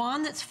the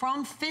one that's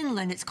from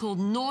Finland. It's called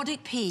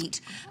Nordic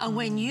peat. And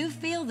when you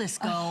feel this,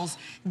 girls,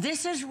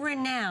 this is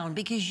renowned,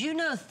 because you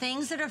know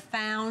things that are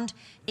found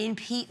in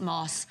peat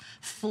moss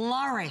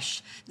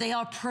flourish. They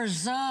are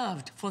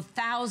preserved for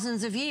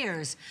thousands of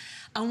years.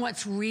 And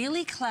what's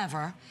really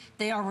clever,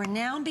 they are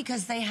renowned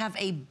because they have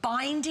a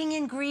binding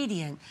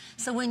ingredient.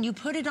 So when you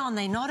put it on,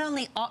 they not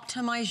only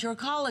optimize your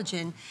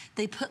collagen,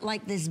 they put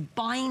like this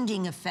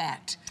binding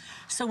effect.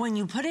 So when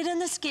you put it in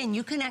the skin,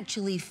 you can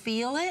actually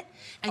feel it,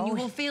 and you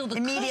will feel the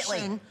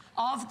cushion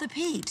of the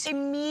peat.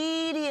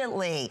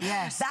 Immediately.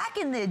 Yes. Back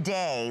in the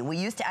day, we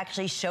used to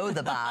actually show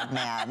the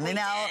Bogman. You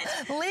know,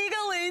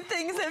 legally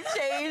things have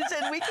changed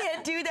and we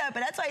can't do that. But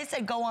that's why I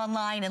said go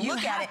online and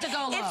look at it. You have to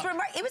go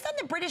look. It was at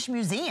the British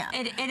Museum.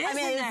 It is in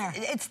there.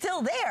 It's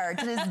still there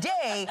to this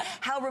day.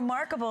 How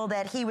remarkable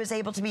that he was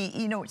able to be,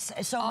 you know,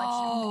 so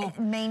much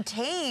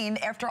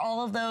maintained after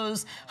all of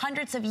those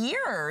hundreds of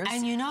years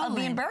of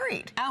being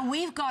buried. And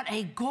we've got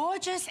a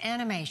gorgeous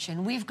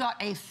animation. We've got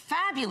a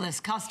fabulous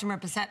customer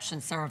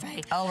perception survey.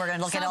 Oh, we're going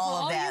to look at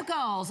all of that. So for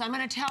all you girls, I'm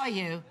going to tell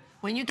you,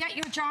 when you get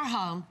your jar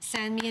home,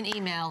 send me an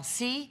email.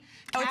 See?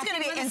 Oh, it's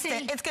going to be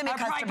instant. It's going to be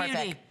customer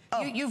pick.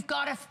 Oh. You've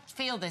got to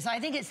feel this. I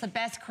think it's the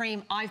best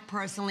cream I've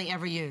personally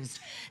ever used.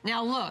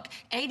 Now look,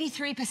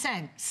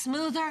 83%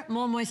 smoother,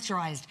 more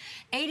moisturized.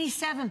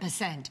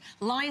 87%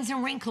 lines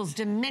and wrinkles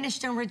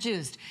diminished and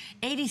reduced.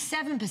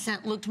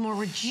 87% looked more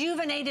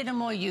rejuvenated and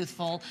more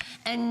youthful.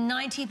 And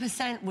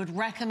 90% would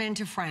recommend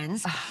to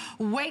friends.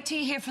 Wait till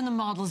you hear from the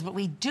models, but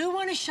we do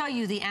want to show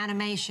you the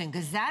animation,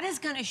 because that is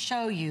going to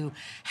show you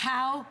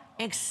how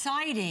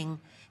exciting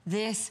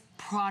this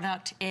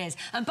product is.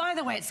 And by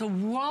the way, it's a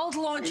world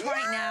launch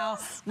right now.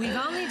 We've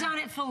only done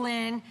it for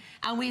Lynn,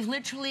 and we've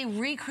literally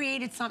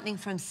recreated something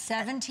from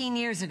 17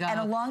 years ago. And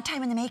a long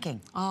time in the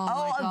making. Oh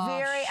my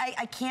gosh.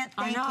 I can't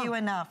thank you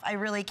enough. I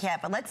really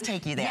can't, but let's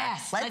take you there.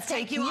 Yes, let's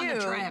take you on the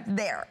trip.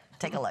 There.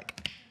 Take a look.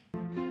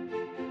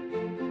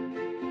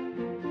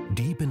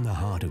 Deep in the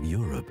heart of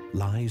Europe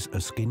lies a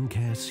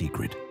skincare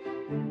secret.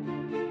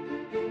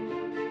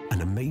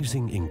 An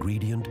amazing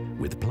ingredient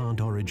with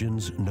plant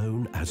origins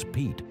known as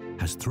peat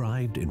has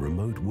thrived in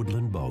remote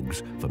woodland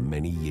bogs for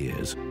many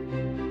years.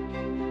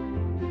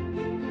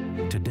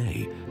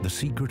 Today, the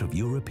secret of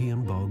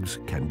European bogs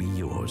can be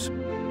yours.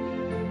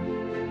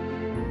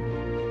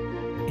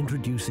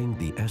 Introducing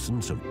the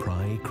essence of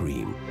Pry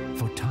Cream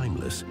for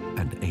timeless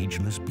and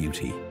ageless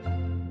beauty.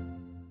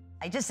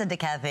 I just said to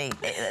Kathy,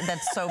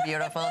 that's so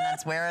beautiful, and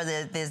that's where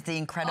the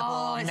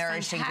incredible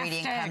nourished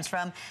ingredient comes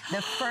from.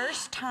 The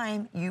first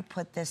time you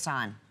put this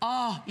on.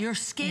 Oh, your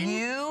skin?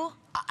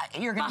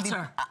 You're going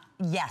to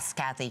be... yes,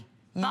 Kathy.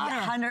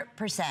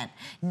 100%.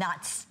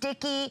 Not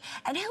sticky.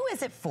 And who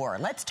is it for?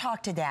 Let's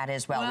talk to that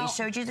as well. We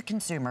showed you the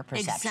consumer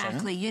perception.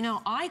 Exactly. You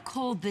know, I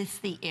called this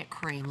the It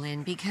Cream,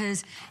 Lynn,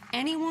 because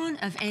anyone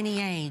of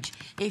any age,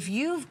 if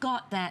you've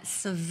got that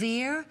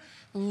severe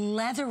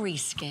leathery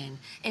skin,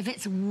 if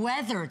it's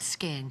weathered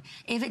skin,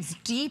 if it's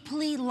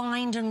deeply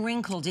lined and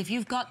wrinkled, if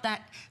you've got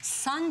that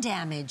sun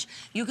damage,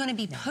 you're going to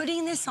be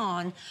putting this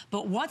on.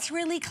 But what's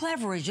really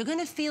clever is you're going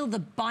to feel the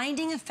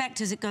binding effect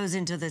as it goes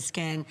into the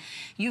skin.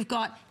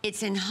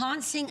 It's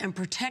enhancing and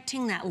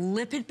protecting that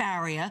lipid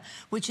barrier,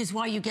 which is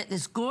why you get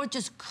this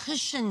gorgeous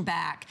cushion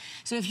back.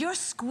 So if you're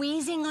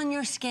squeezing on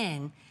your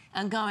skin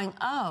and going,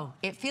 oh,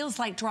 it feels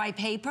like dry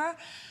paper,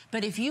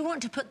 but if you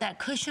want to put that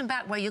cushion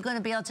back where you're going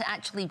to be able to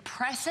actually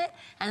press it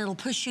and it'll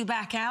push you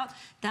back out,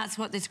 that's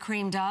what this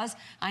cream does.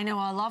 I know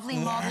our lovely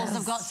models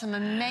have got some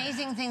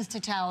amazing things to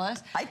tell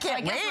us. I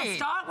can't wait. We'll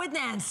start with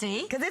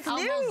Nancy. Because it's new.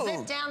 We'll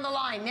zip down the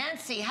line.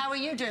 Nancy, how are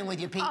you doing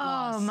with your peat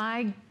moss? Oh,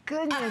 my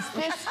goodness.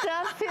 This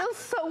stuff feels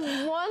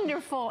so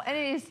wonderful. And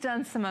it has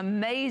done some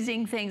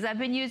amazing things. I've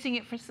been using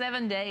it for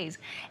 7 days.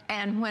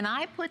 And when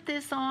I put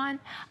this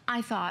on,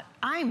 I thought,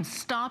 I'm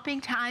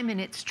stopping time in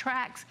its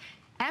tracks.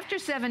 After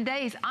 7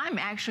 days, I'm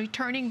actually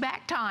turning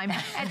back time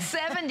at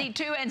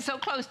 72 and so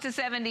close to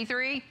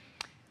 73.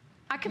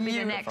 I could be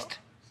the next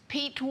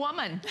peat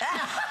woman.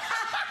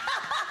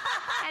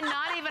 And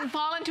not even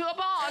fall into a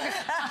bog.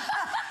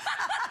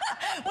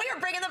 We are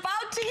bringing the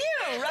bog to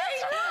you, right?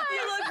 That's right.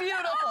 You look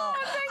beautiful. Oh,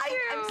 thank you.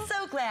 I'm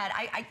so glad.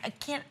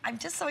 I'm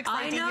just so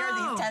excited to hear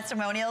these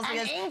testimonials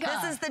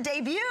because this is the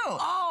debut.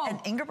 Oh, and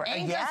Inga,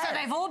 so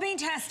they've all been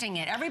testing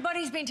it.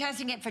 Everybody's been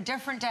testing it for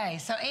different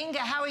days. So Inga,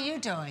 how are you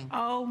doing?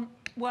 Oh,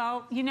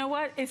 well, you know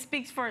what? It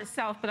speaks for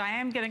itself, but I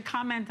am going to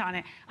comment on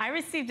it. I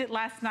received it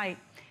last night,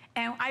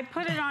 and I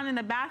put it on in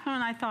the bathroom,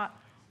 and I thought,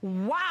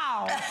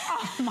 wow,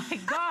 oh my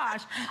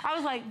gosh. I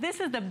was like, this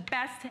is the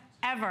best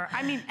ever.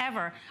 I mean,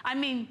 ever. I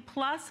mean,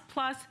 plus,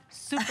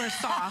 super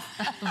soft,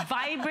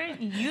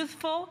 vibrant,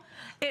 youthful.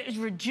 It is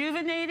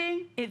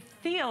rejuvenating. It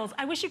feels,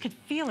 I wish you could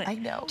feel it. I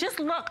know. Just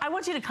look, I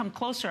want you to come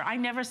closer. I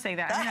never say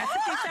that. I mean, at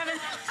 57,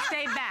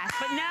 stay back.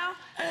 But now,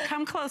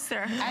 come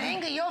closer. I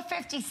think you're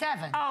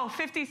 57. Oh,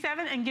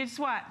 57, and guess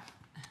what?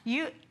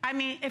 I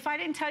mean, if I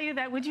didn't tell you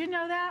that, would you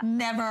know that?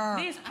 Never.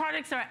 These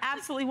products are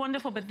absolutely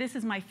wonderful, but this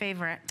is my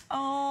favorite.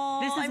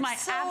 Oh, this is I'm my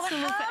so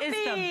absolute happy. It's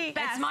the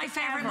best. It's my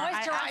favorite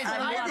moisturizer.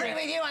 I agree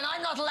with you, and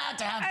I'm not allowed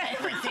to have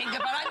favorites, Inga,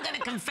 but I'm going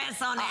to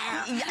confess on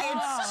air.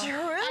 It's true.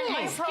 And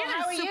my skin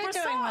how are is you super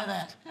doing soft. with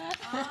it?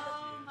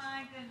 Oh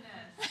my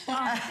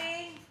goodness.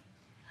 See?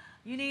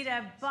 You need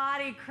a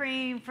body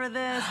cream for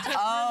this to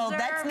preserve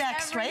that's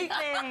next, everything.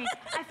 right?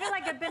 I feel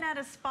like I've been at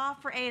a spa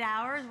for 8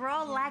 hours. We're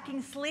all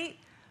lacking sleep.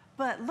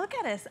 But look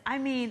at us. I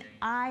mean,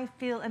 I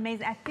feel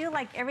amazing. I feel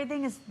like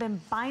everything has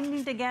been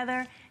binding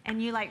together,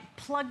 and you like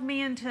plug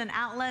me into an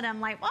outlet.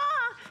 I'm like,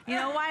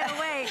 wide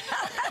awake.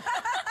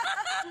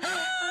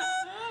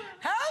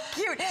 How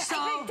cute.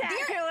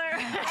 Spectacular.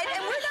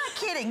 And we're not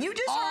kidding. You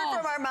just heard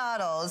from our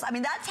models. I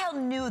mean, that's how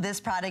new this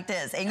product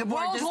is.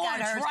 Ingeborg just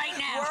got hers. Right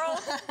now. World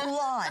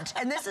launch.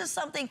 And this is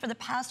something for the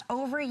past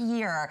over a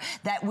year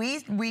that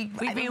we've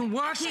been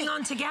working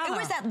on together. It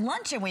was that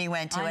luncheon we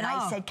went to, and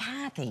I said,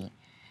 Kathy,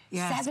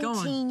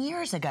 17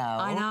 years ago.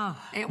 I know.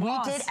 We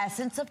did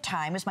Essence of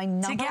Time. It was my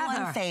number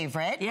one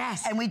favorite.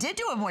 Yes. And we did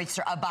do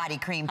a body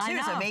cream, too.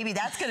 So maybe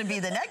that's going to be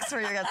the next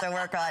one you're going to have to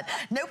work on.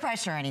 No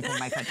pressure or anything,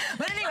 my friend.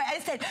 But anyway, I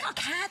said,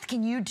 Kath,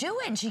 can you do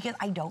it? And she goes,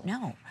 I don't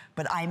know.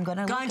 But I'm going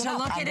to look it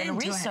up. I'm going to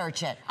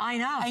research it. I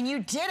know. And you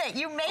did it.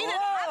 You made it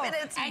happen.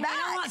 It's back. And you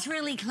know what's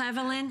really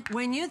clever, Lynn?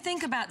 When you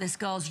think about this,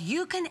 girls,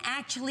 you can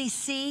actually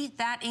see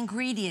that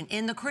ingredient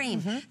in the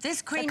cream.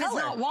 This cream is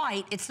not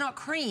white. It's not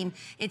cream.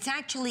 It's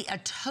actually a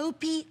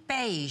taupey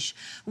beige.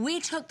 We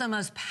took the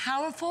most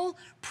powerful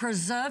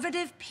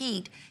preservative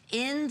peat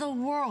in the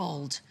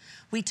world.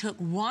 We took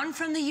one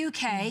from the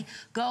UK.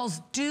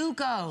 Girls, do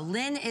go.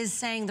 Lynn is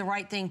saying the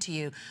right thing to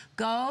you.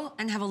 Go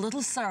and have a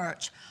little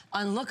search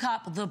and look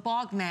up the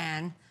Bog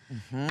Man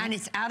and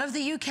it's out of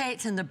the UK.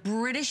 It's in the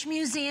British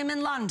Museum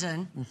in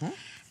London.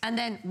 And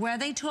then where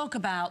they talk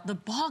about the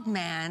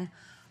bogman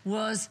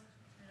was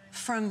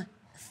from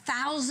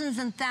thousands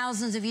and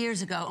thousands of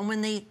years ago. And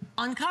when they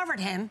uncovered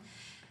him,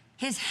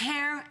 his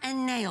hair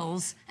and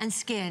nails and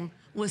skin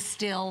was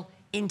still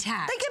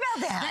intact. Think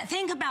about that.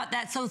 Think about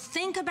that. So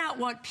think about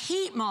what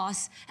peat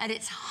moss at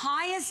its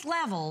highest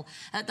level,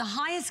 at the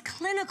highest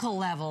clinical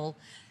level,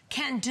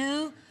 can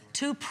do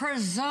to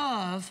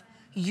preserve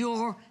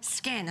your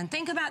skin. And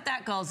think about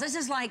that, girls. This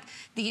is like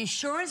the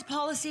insurance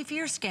policy for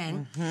your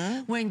skin.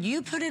 When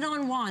you put it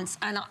on once,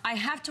 and I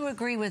have to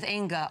agree with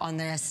Inga on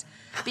this,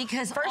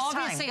 because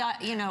obviously,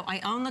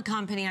 I own the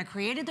company, I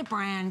created the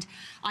brand,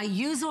 I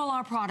use all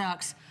our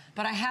products,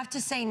 but I have to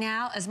say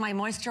now, as my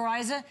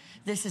moisturizer,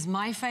 this is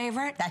my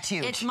favorite. That's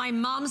huge. It's my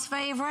mom's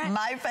favorite.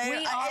 My favorite.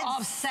 We are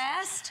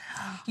obsessed.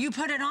 You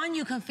put it on,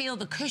 you can feel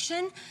the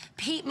cushion.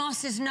 Peat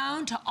moss is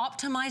known to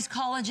optimize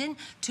collagen,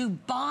 to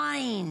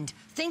bind.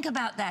 Think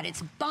about that,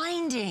 it's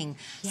binding.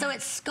 So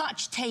it's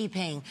scotch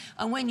taping.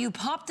 And when you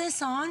pop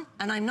this on,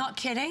 and I'm not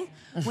kidding,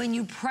 when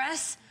you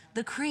press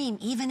the cream,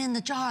 even in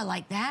the jar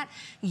like that,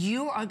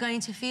 you are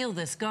going to feel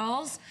this.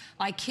 Girls,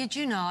 I kid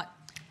you not,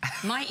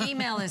 my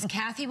email is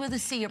Kathy with a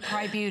C at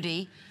Pride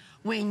Beauty.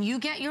 When you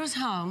get yours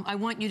home, I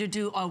want you to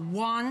do a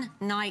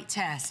one-night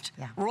test.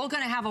 We're all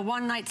going to have a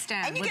one-night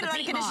stand. And you get an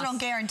unconditional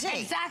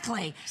guarantee.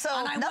 Exactly.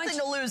 So nothing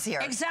to lose here.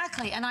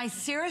 Exactly. And I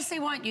seriously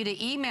want you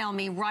to email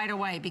me right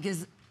away,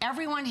 because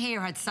everyone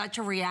here had such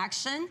a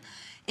reaction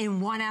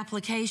in one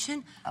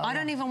application. I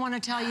don't even want to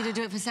tell you to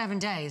do it for 7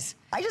 days.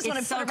 I just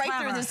want to put it right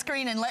through the clever.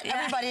 screen and let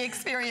everybody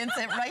experience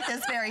it right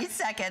this very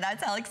second.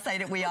 That's how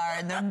excited we are.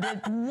 And they're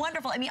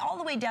wonderful. I mean, all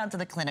the way down to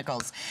the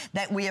clinicals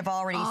that we have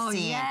already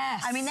seen.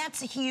 Yes. I mean,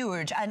 that's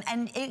huge.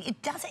 And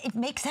it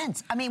makes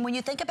sense. I mean, when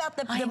you think about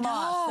the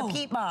moss, the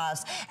peat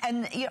moss,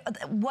 and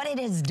what it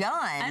has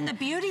done. And the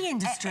beauty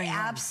industry.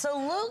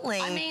 Absolutely.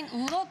 I mean,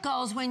 look,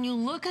 girls, when you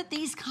look at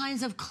these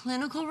kinds of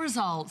clinical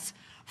results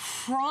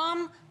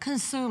from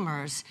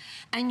consumers,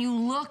 and you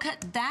look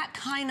at that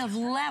kind of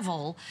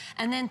level,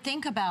 and then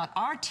think about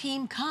our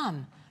team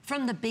come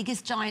from the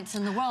biggest giants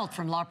in the world,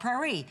 from La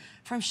Prairie,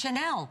 from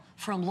Chanel,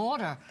 from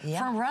Lauder,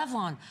 from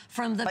Revlon,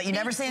 from the But you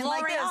never seen it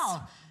like this.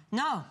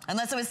 No.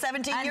 Unless it was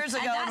 17 years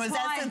ago and was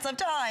Essence of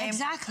Time.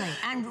 Exactly.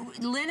 And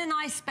Lynn and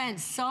I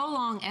spent so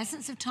long,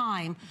 Essence of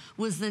Time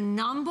was the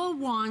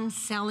 #1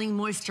 selling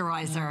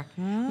moisturizer.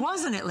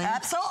 Wasn't it, Lynn?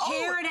 Absolutely.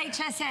 Here at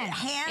HSN.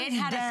 Hands it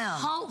had down.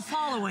 a cult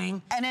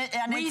following. And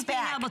we've it's been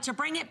back. able to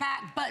bring it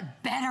back,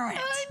 but better it.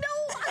 I know.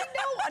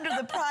 Under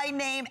the Pride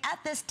name,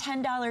 at this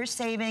 $10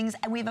 savings,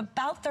 and we have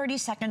about 30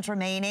 seconds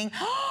remaining.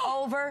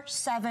 Over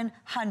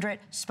 700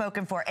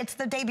 spoken for. It's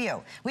the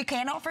debut. We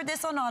can't offer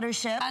this on auto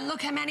ship. And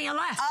look how many are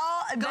left.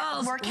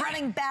 Girls, we're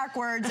counting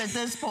backwards at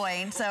this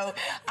point, so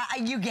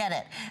you get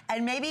it.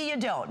 And maybe you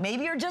don't.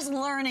 Maybe you're just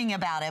learning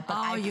about it, but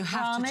I you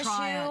promise have to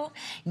try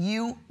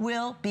you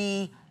will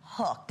be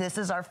hooked. This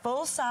is our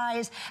full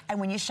size, and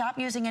when you shop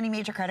using any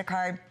major credit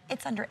card,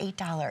 it's under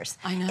 $8.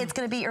 I know. It's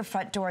going to be at your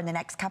front door in the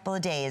next couple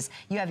of days.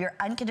 You have your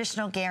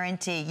unconditional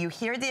guarantee. You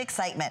hear the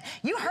excitement.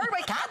 You heard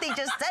what Kathy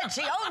just said.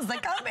 She owns the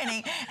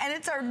company, and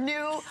it's our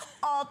new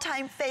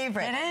all-time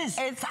favorite. It is.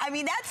 I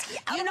mean, that's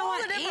you know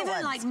what?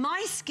 Even like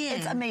my skin,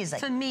 it's amazing.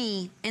 For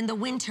me, in the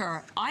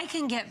winter, I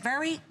can get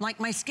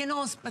my skin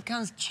always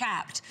becomes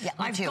chapped. Yeah,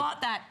 I've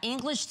got that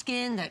English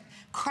skin that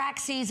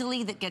cracks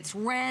easily, that gets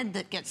red,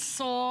 that gets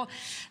sore,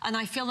 and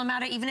I feel the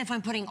matter. Even if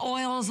I'm putting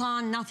oils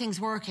on, nothing's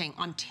working.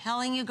 I'm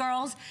telling you,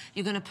 girls,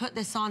 you're going to put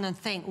this on and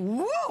think,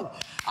 woo!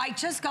 I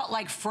just got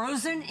like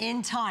frozen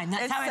in time.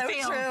 That's how I feel.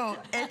 It's so true.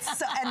 It's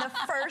so, and the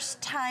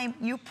first time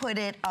you put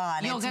it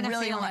on, you're going to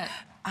really feel it.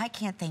 I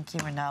can't thank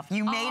you enough.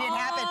 You made it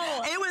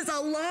happen. It was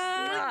a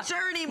long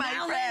journey, my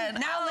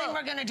friend. Lynn,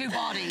 we're going to do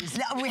bodies.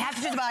 No, we have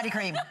to do the body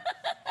cream.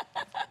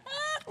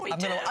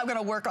 I'm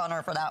gonna work on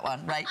her for that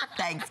one, right?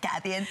 Thanks,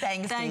 Kathy, and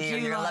thanks to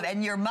you.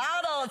 And your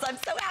models. I'm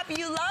so happy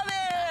you love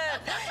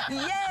it.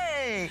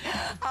 Yay!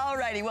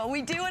 Alrighty, well,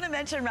 we do want to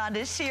mention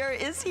Rhonda Shear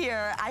is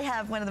here. I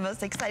have one of the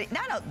most exciting,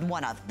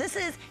 this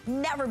has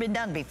never been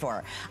done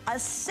before. A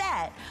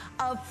set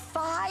of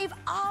 5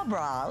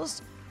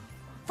 eyebrows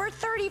for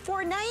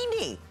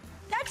 $34.90.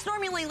 That's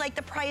normally like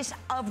the price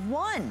of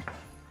one.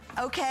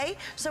 Okay,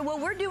 so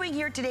what we're doing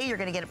here today, you're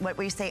gonna get what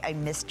we say a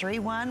mystery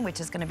one, which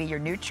is gonna be your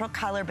neutral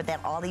color, but then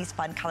all these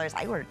fun colors.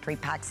 I ordered 3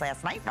 packs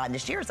last night. Rhonda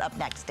Shear's up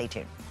next. Stay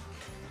tuned.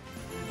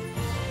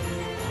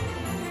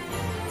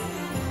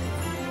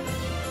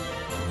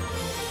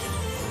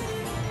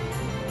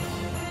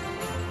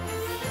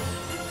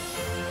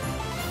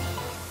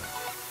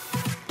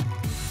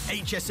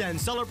 HSN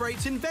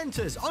celebrates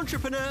inventors,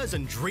 entrepreneurs,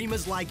 and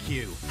dreamers like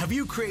you. Have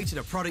you created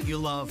a product you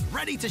love,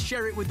 ready to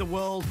share it with the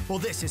world? For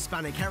this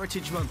Hispanic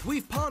Heritage Month,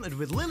 we've partnered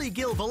with Lily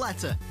Gil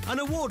Valletta, an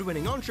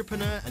award-winning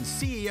entrepreneur and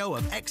CEO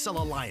of Excel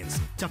Alliance,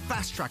 to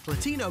fast-track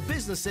Latino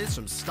businesses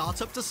from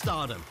startup to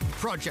stardom.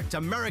 Project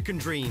American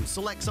Dreams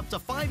selects up to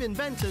 5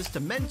 inventors to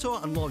mentor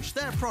and launch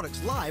their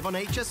products live on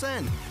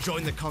HSN.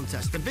 Join the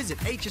contest and visit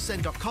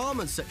hsn.com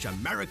and search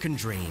American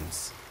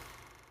Dreams.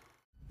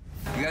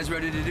 You guys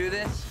ready to do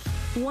this?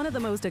 One of the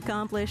most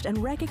accomplished and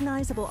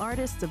recognizable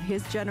artists of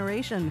his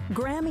generation,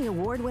 Grammy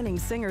Award-winning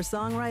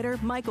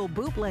singer-songwriter Michael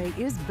Bublé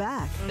is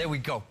back. There we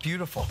go.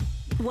 Beautiful.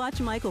 Watch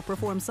Michael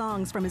perform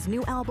songs from his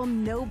new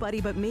album,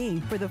 Nobody But Me,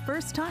 for the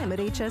first time at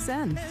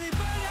HSN.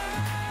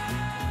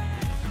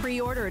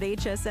 Pre-order at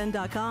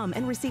hsn.com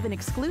and receive an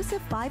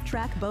exclusive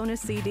 5-track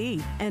bonus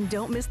CD. And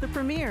don't miss the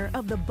premiere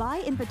of the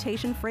Buy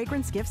Invitation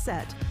Fragrance Gift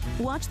Set.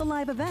 Watch the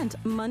live event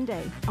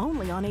Monday,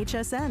 only on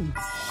HSN.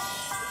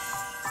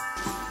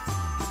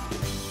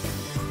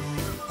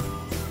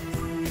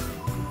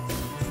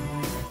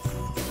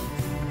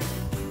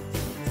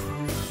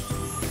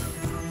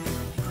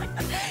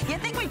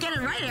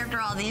 After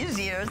all these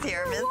years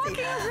here, Missy.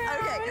 Okay,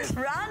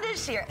 Rhonda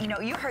Shear. You know,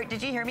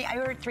 did you hear me? I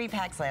ordered 3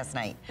 packs last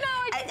night.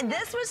 No,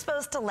 this was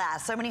supposed to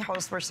last. So many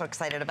hosts were so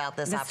excited about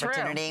this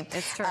opportunity.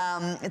 It's true.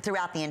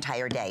 Throughout the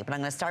entire day. But I'm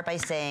going to start by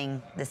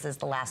saying this is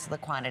the last of the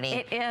quantity.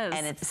 It is.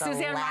 And it's Suzanne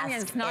the last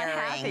Ryan's not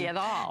happy at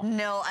all.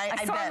 No,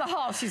 I saw in the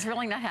hall. She's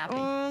really not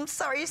happy.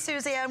 Sorry,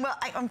 Suzanne. Well,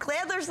 I'm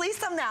glad there's at least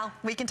some now.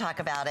 We can talk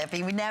about it.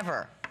 But we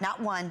never. Not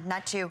 1,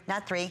 not 2,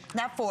 not 3,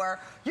 not 4.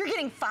 You're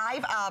getting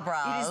 5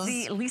 Abras. It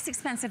is the least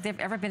expensive they've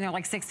ever been. They're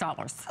like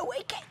 $6. Oh,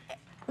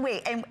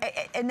 wait,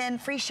 and then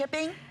free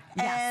shipping?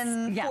 Yes,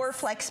 and 4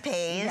 flex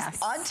pays.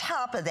 Yes. On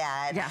top of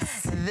that,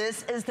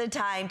 this is the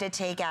time to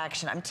take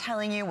action. I'm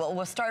telling you,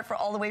 we'll start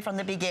all the way from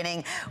the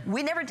beginning.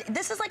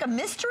 This is like a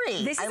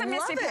mystery. This is a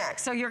mystery pack.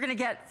 So you're going to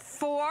get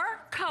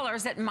 4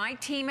 colors that my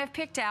team have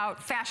picked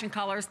out, fashion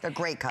colors. They're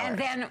great colors. And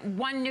then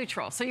 1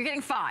 neutral. So you're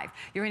getting 5.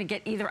 You're going to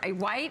get either a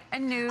white, a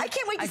nude, I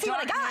can't wait to see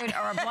what I got. Nude,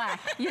 or a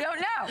black. You don't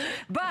know.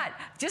 But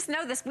just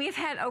know this, we've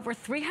had over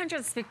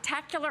 300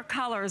 spectacular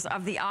colors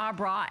of the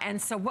Abra.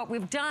 And so what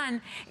we've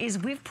done is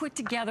we've put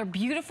together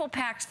beautiful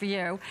packs for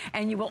you,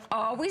 and you will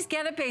always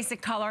get a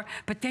basic color,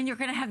 but then you're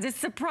going to have this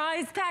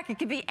surprise pack. It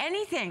could be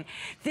anything.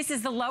 This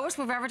is the lowest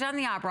we've ever done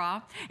the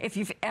Abra. If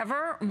you've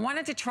ever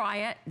wanted to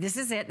try it, this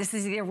is it. This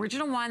is the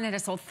original one that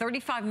has sold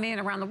 35 million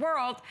around the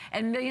world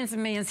and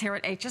millions here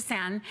at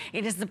HSN.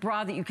 It is the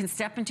bra that you can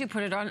step into,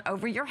 put it on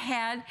over your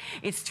head.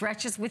 It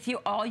stretches with you.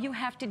 All you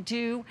have to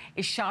do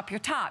is shop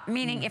your top,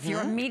 meaning if you're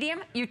a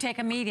medium, you take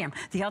a medium.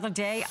 The other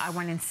day, I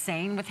went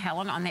insane with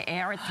Helen on the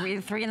air at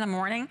 3 in the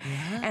morning,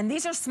 and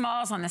these are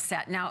smalls on the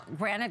set. Now,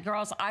 granted,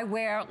 girls, I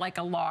wear like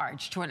a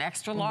large to an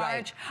extra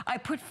large. Right. I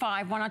put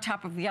 5, one on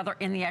top of the other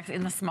in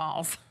the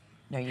smalls.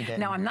 No, you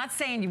didn't. No, I'm not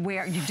saying you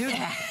do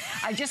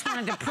that. I just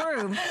wanted to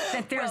prove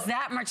that there's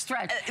that much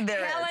stretch.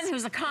 Helen,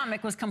 who's a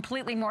comic, was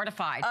completely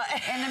mortified.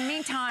 In the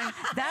meantime,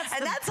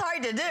 that's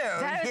hard to do.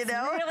 That's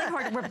really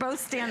hard. We're both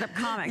stand-up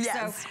comics.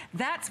 Yes. So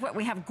that's what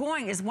we have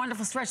going is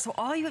wonderful stretch. So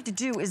all you have to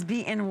do is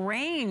be in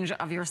range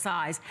of your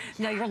size.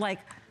 Now you're like,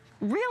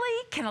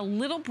 really? Can a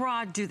little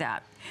bra do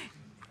that?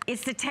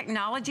 It's the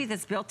technology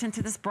that's built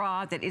into this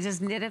bra that it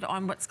is knitted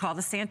on what's called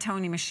the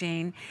Santoni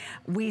machine.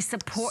 The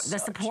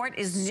support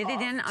is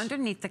knitted in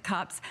underneath the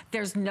cups.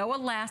 There's no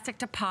elastic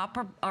to pop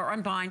or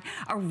unbind.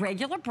 A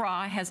regular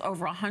bra has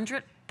over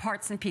 100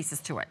 parts and pieces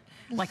to it,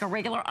 like a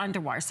regular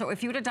underwire. So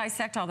if you were to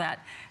dissect all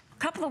that,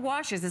 couple of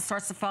washes, it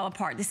starts to fall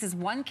apart. This is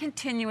one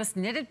continuous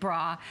knitted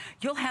bra.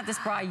 You'll have this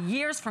bra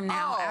years from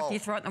now after you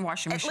throw it in the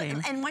washing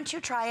machine. And once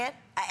you try it,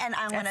 and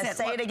I'm going to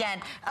say it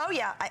again. Oh,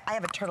 yeah, I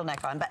have a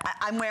turtleneck on, but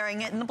I'm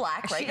wearing it in the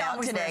black right now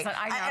today.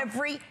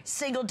 Every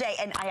single day.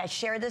 And I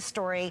share this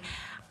story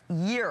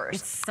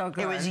years. It's so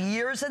good. It was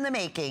years in the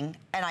making,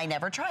 and I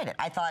never tried it.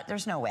 I thought,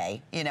 there's no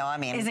way. You know, I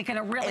mean, is it going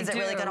to really Is it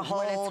really going to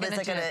hold? Is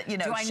it going to,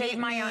 do I need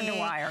my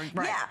underwire?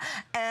 Right. Yeah.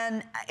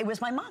 And it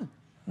was my mom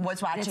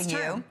was watching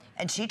you,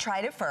 and she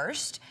tried it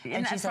first,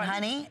 and she said,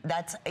 honey,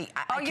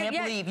 I can't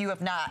believe you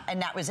have not, and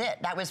that was it.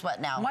 That was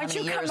what now? Once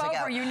you come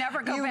over, you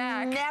never go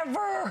back.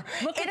 Never.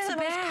 Look at the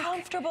back. Most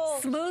comfortable.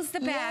 Smooths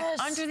the back,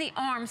 under the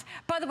arms.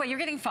 By the way, you're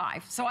getting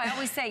 5. So I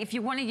always say, if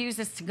you want to use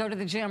this to go to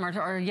the gym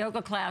or a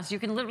yoga class, you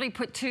can literally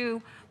put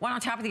 2, one on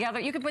top of the other.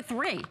 You can put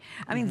 3.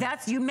 I mean,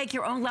 you make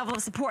your own level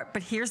of support,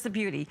 but here's the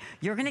beauty.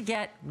 You're going to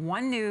get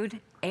 1 nude,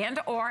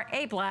 and or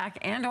a black,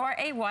 and or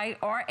a white,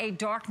 or a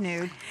dark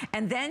nude.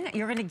 And then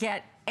you're gonna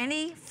get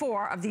any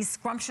 4 of these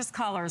scrumptious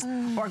colors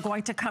are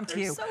going to come to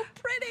you. So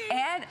pretty.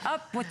 Add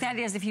up what that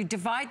is. If you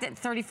divide that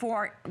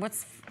 34,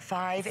 what's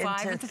 5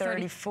 into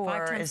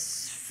 34 is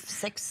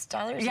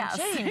 $6 yes.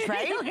 and change,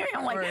 right?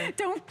 I'm like,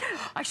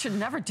 I should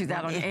never do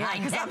that on air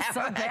because I'm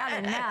so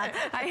bad in math.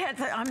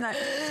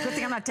 Good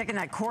thing I'm not taking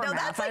that core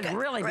math. I'd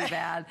really be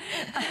bad.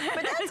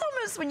 But that's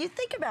almost, when you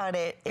think about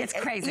it, it's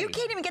crazy. You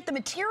can't even get the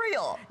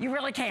material. You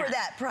really can't. For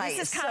that price.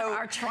 This is kind of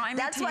our try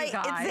me to you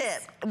guys.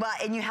 It's it. Well,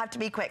 and you have to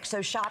be quick.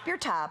 So shop your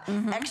top.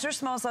 Extra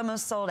small is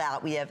almost sold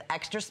out. We have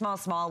extra small,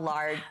 small,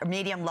 large,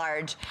 medium,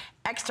 large,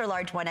 extra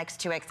large, 1X,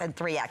 2X, and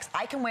 3X.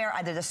 I can wear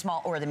either the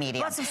small or the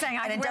medium. That's what I'm saying.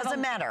 And it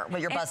doesn't matter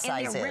what your bust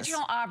size is. In the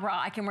original Abra,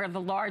 I can wear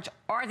the large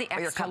or the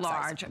extra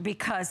large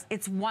because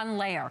it's one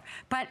layer.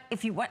 But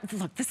if you want,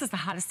 look, this is the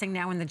hottest thing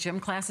now in the gym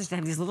classes. They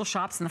have these little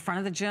shops in the front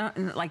of the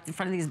gym, like in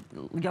front of these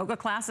yoga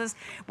classes,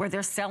 where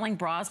they're selling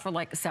bras for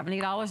like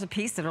 $70 a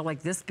piece that are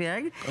like this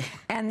big.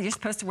 And you're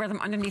supposed to wear them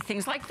underneath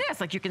things like this.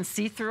 Like you can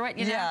see through it,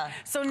 you know?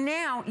 So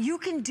now you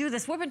can do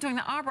this. We've been doing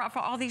the bra for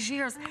all these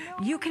years.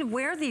 You can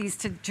wear these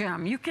to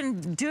gym. You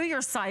can do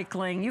your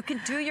cycling. You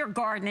can do your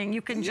gardening.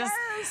 You can just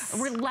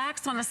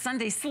relax on a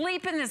Sunday.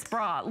 Sleep in this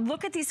bra.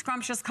 Look at these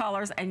scrumptious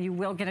colors, and you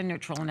will get a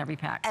neutral in every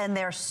pack. And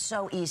they're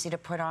so easy to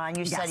put on.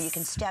 You said you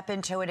can step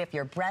into it if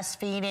you're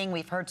breastfeeding.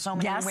 We've heard so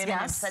many women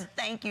have said,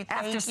 thank you,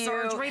 thank you. After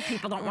surgery,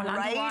 people don't want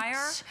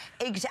underwire.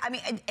 I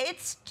mean,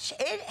 it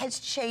has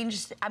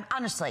changed,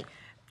 honestly,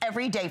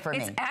 every day for me.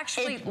 It's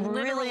actually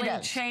literally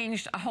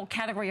changed a whole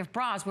category of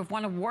bras. We've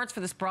won awards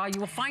for this bra. You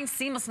will find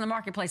seamless in the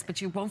marketplace,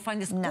 but you won't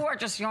find this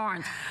gorgeous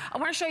yarn. I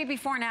want to show you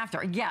before and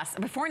after. Yes,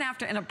 before and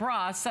after in a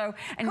bra. So,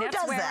 and who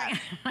does that?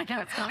 I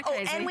know, it's kind of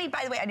crazy. And we,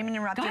 by the way, I didn't mean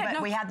to interrupt you,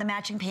 but we have the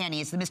matching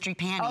panties, the mystery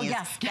panties,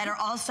 that are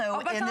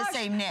also in the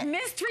same knit.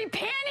 Mystery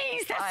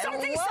panties. That's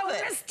something so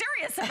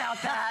mysterious about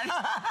that.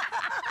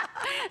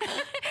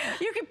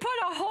 You can put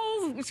a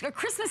whole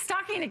Christmas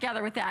stocking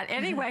together with that.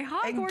 Anyway,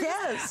 hi,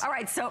 gorgeous. All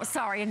right, so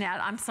sorry,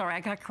 Annette. I'm sorry, I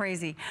got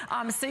crazy.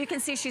 So you can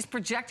see she's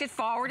projected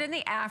forward in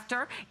the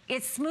after.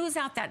 It smooths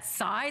out that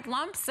side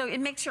lump, so it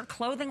makes your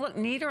clothing look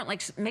neater.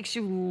 It makes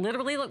you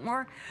literally look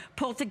more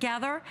pulled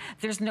together.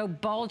 There's no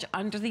bulge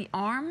under the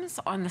arms,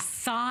 on the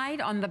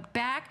side, on the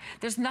back.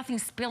 There's nothing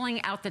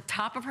spilling out the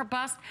top of her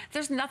bust.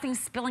 There's nothing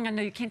spilling, I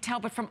know you can't tell,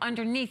 but from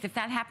underneath. If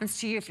that happens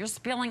to you, if you're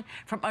spilling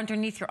from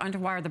underneath your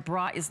underwire, the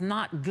bra is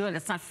not good.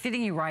 It's not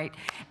fitting you right.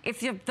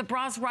 If the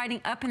bra's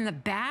riding up in the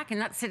back and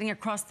not sitting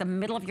across the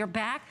middle of your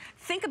back,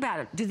 think about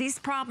it. Do these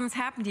problems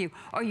happen to you?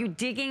 Are you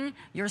digging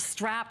your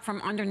strap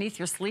from underneath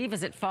your sleeve?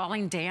 Is it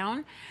falling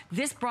down?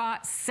 This bra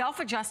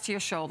self-adjusts to your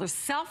shoulders,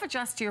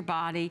 self-adjusts to your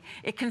body.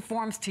 It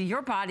conforms to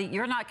your body.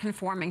 You're not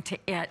conforming to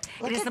it.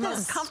 It is the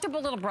most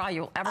comfortable little bra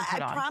you'll ever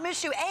put on. I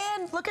promise you.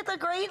 And look at the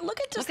look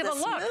at just the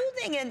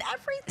smoothing and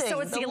everything. So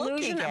it's the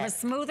illusion of a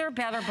smoother,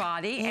 better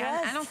body. And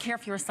I don't care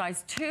if you're a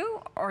size 2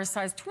 or a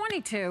size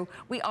 22.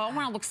 We all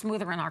want to look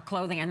smoother in our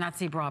clothing, and that's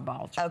the bra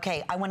bulge.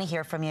 Okay, I want to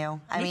hear from you.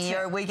 I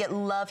mean, we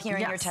love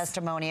hearing your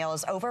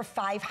testimonials. Over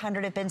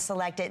 500 have been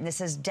selected, and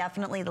this is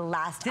definitely the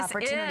last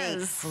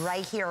opportunity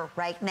right here,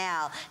 right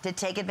now, to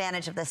take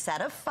advantage of the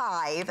set of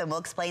 5, and we'll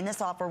explain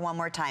this offer one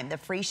more time. The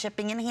free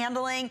shipping and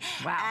handling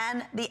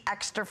and the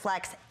extra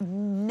flex.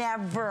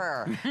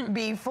 Never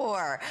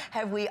before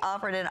have we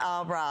offered an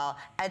bra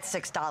at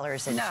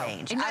 $6 and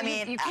change. No, I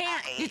mean, you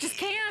can't. You just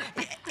can't.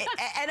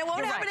 And it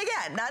won't happen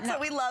again. That's what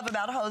we love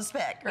about Hose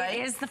Pick, right?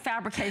 It is the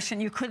fabrication.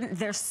 You couldn't.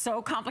 They're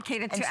so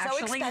complicated to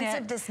actually knit.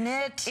 And so expensive to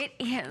knit. It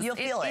is. You'll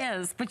feel it. It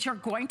is. But you're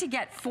going to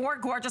get 4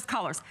 gorgeous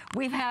colors.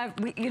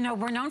 You know,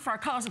 we're known for our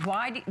colors.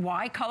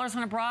 Why colors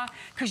on a bra?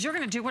 Because you're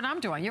going to do what I'm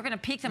doing. You're going to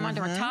peek them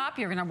under a top.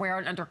 You're going to wear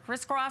it under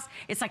crisscross.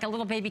 It's like a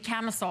little baby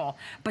camisole.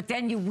 But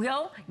then you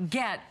will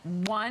get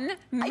one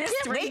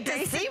mystery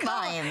basic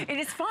color. I can't wait to see mine. It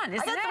is fun,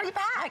 isn't it? I got 3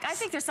 packs. Like, I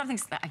think there's something.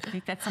 I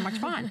think that's so much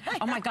fun.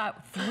 Oh my God,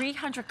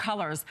 300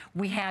 colors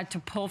we had to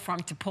pull from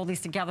to pull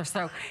these together.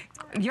 So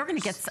you're going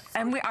to get,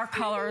 and our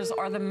colors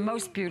are the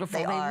most beautiful.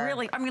 They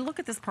really. I mean, look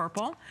at this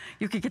purple.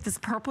 You could get this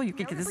purple. You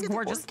could get this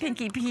gorgeous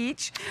pinky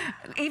peach.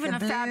 Even a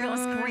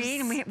fabulous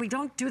green. And we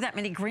don't do that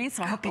many greens,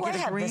 so I hope you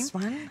get a green. This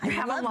one. You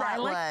have a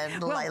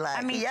lilac. Well,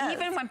 I mean,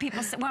 even when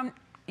people say,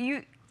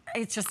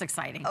 it's just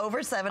exciting.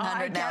 Over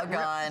 700 now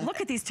gone. Look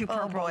at these 2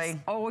 purples. Oh, boy.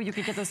 Oh, you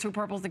could get those 2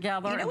 purples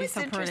together. You know what's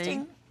so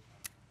interesting?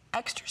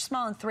 Extra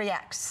small and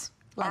 3X.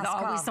 Are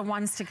always the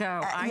ones to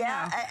go.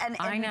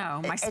 I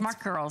know. My smart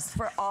girls.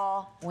 For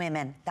all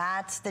women.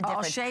 That's the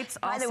difference. All shapes,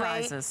 all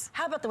sizes.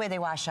 How about the way they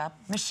wash up?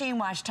 Machine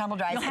wash, tumble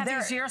dry. You'll have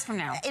these years from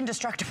now.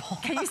 Indestructible.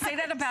 Can you say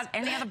that about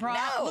any other bra?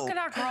 No. Look at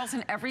our girls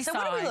in every size. So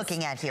what are we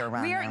looking at here,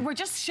 Ron? We're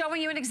just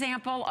showing you an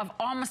example of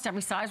almost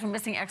every size. We're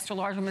missing extra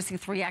large. We're missing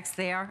 3X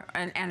there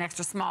and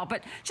extra small.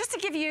 But just to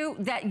give you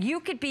that you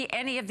could be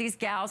any of these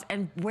gals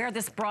and wear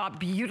this bra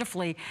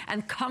beautifully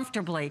and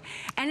comfortably.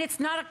 And it's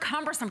not a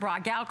cumbersome bra. A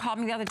gal called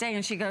me the other day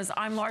and she goes,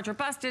 I'm large or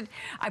busted.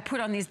 I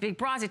put on these big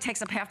bras. It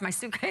takes up half my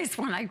suitcase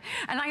and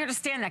I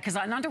understand that because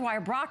an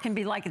underwire bra can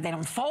be like, they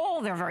don't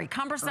fold. They're very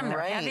cumbersome. They're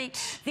heavy.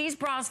 These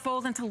bras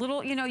fold into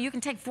little, you know, you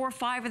can take 4 or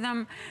 5 of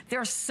them.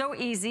 They're so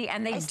easy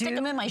and they stick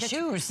them in my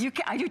shoes.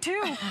 I do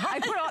too.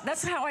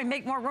 That's how I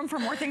make more room for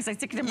more things. I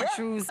stick it in my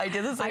shoes. I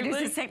do the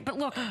same thing. But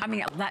look, I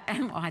mean,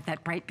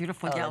 that bright,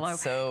 beautiful yellow.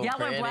 So yellow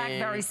pretty. and black,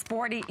 very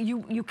sporty.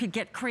 You could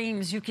get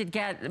creams. You could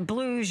get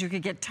blues. You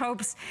could get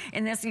taupes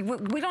in this.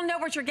 We don't know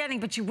what you're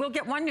getting, but you will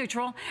get one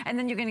neutral, and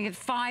then you're gonna get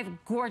 5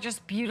 gorgeous,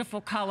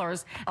 beautiful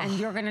colors, and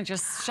you're gonna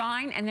just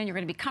shine, and then you're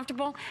gonna be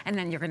comfortable, and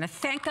then you're gonna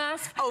thank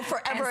us. Oh,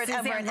 forever and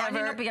ever and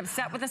ever. You'll be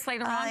upset with us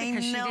later on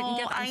because she didn't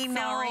get. I'm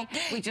sorry.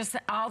 We just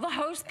all the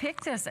hosts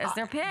picked this as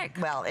their pick.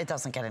 Well, it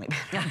doesn't get any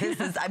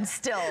better. I'm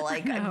still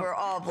like, we're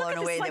all blown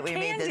away that we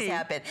made this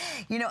happen.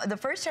 You know, the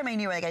first time I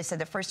knew, like I said,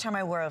 the first time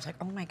I wore it, I was like,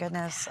 oh my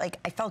goodness. Like,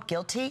 I felt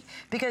guilty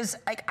because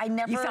like I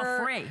never. You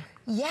felt free.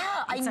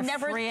 Yeah, I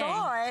never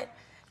thought.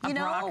 You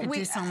know, bra could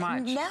do so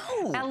much.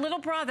 No. A little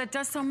bra that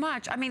does so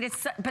much. I mean,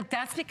 but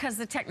that's because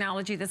the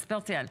technology that's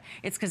built in.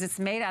 It's because it's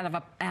made out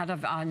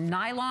of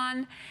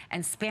nylon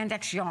and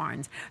spandex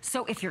yarns.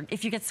 So if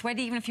you get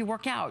sweaty, even if you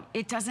work out,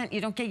 you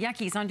don't get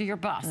yuckies under your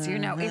bust. You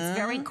know, it's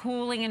very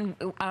cooling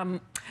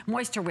and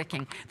moisture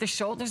wicking. The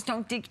shoulders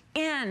don't dig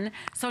in,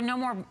 so no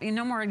more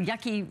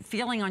yucky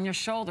feeling on your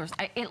shoulders.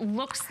 It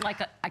looks like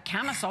a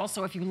camisole.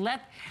 So if you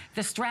let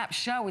the strap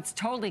show, it's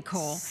totally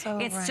cool.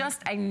 It's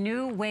just a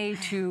new way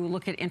to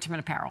look at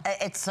intimate apparel.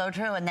 It's so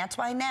true, and that's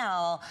why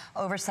now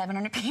over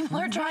 700 people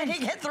are trying to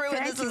get through,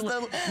 and this is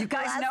the you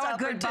guys know a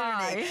good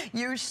buy.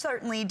 You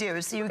certainly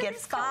do. So you get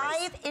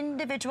 5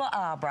 individual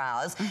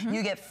bras.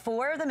 You get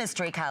 4 of the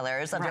mystery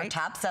colors of their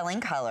top-selling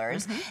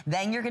colors.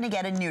 Then you're going to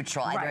get a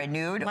neutral, either a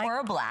nude or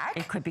a black.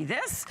 It could be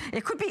this.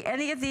 It could be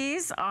any of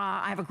these.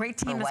 I have a great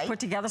team that's put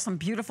together some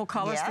beautiful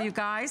colors for you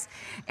guys,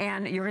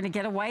 and you're going to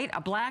get a white,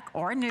 a black,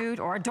 or a nude,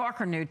 or a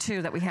darker nude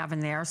too that we have in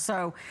there.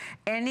 So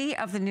any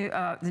of the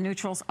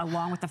neutrals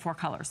along with the 4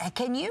 colors.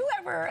 Can you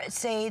ever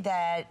say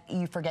that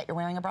you forget you're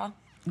wearing a bra?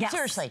 Yes.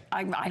 Seriously.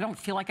 I don't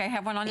feel like I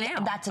have one on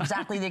now. That's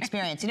exactly the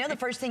experience. You know, the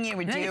first thing you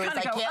would do is,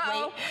 I can't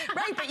wait.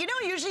 Right, but you know,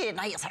 usually at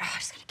night, it's like, oh, I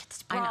just gotta get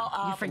this bra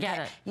off. You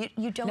forget it.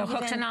 You don't no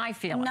hooks and eye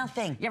feeling.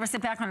 Nothing. You ever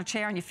sit back on a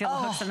chair and you feel the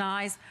hooks and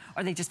eyes,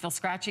 or they just feel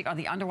scratchy, or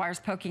the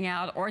underwires poking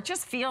out, or it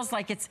just feels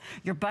like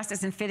your bust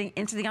isn't fitting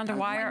into the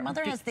underwire. My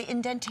mother has the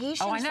indentations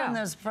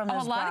from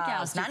those a lot of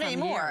gals not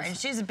anymore. And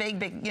she's a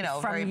big, you know,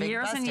 very big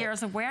years busted. and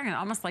years of wearing it,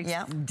 almost like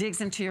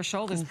digs into your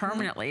shoulders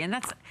permanently, and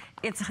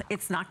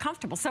it's not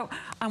comfortable. So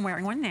I'm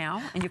wearing one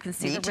now, and you can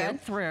see the red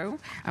through.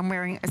 I'm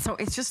wearing, so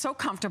it's just so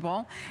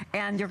comfortable,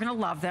 and you're gonna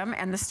love them,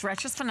 and the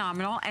stretch is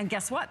phenomenal, and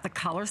guess what? The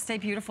colors stay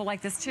beautiful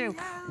like this too.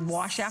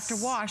 Wash after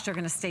wash, they're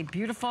gonna stay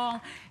beautiful,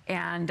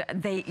 and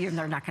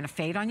they're not gonna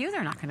fade on you,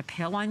 they're not gonna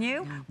peel on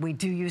you. We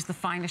do use the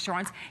finest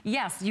yarns.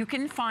 Yes, you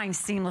can find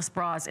seamless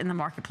bras in the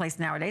marketplace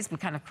nowadays. We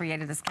kind of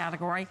created this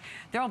category.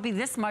 There'll be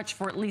this much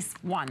for at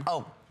least one.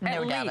 Oh,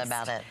 no doubt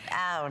about it.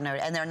 Oh, no,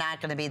 and they're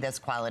not gonna be this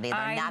quality.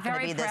 They're not gonna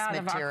be this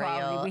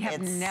material. We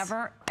have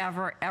never,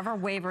 ever, ever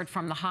wavered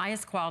from the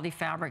highest quality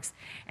fabrics,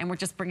 and we're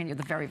just bringing you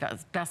the very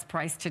best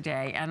price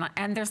today.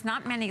 And there's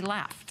not many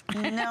left.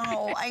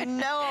 No, I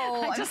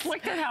know. I just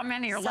looked at how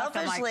many are left.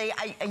 Selfishly,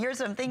 here's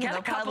what I'm thinking.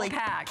 They'll probably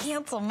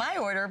cancel my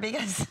order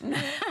because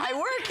I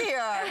work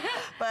here.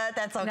 But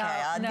that's okay.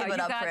 I'll give it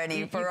up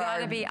for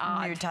our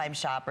new time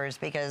shoppers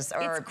because,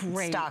 or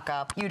stock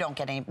up. You don't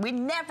get any. We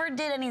never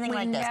did anything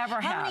like this. Never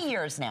have. How many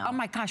years now? Oh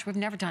my gosh, we've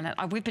never done it.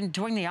 We've been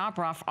doing the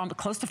opera for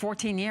close to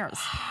 14 years.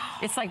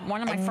 It's like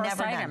one of my first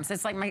items.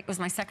 It's like it was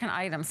my second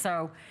item.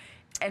 So,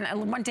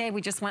 and one day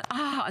we just went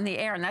in the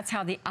air, and that's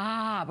how the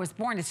was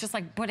born. It's just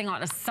like putting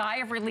on a sigh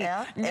of relief.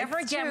 Yeah, never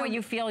again will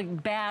you feel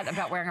bad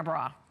about wearing a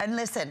bra. And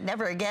listen,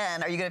 never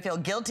again are you going to feel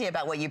guilty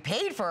about what you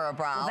paid for a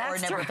bra, or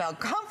never felt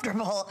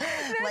comfortable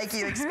like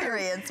you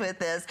experienced with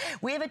this.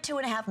 We have a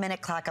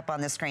 2.5-minute clock up on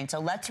the screen, so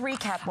let's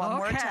recap one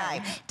more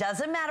time.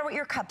 Doesn't matter what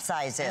your cup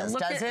size is.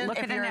 Doesn't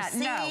if you're a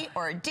C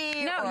or a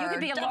D or you could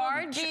be a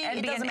large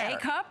and be an A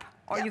cup.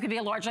 Or you could be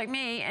a large like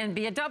me and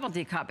be a double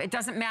D cup. It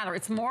doesn't matter.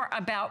 It's more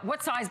about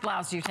what size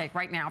blouse do you take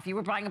right now. If you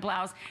were buying a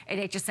blouse at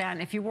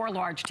HSN, if you wore a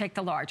large, take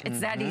the large. It's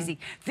that easy.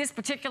 This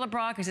particular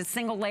bra, because it's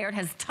single layered,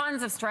 has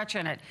tons of stretch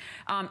in it.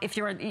 If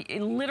you're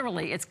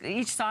literally,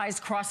 each size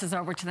crosses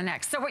over to the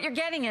next. So what you're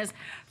getting is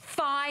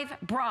 5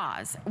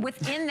 bras.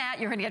 Within that,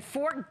 you're gonna get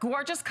 4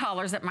 gorgeous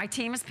colors that my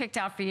team has picked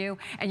out for you,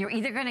 and you're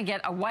either gonna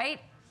get a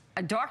white,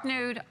 a dark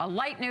nude, a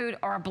light nude,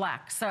 or a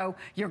black. So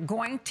you're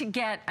going to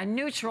get a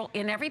neutral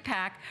in every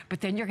pack,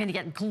 but then you're going to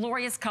get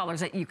glorious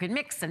colors that you can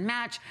mix and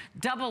match,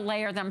 double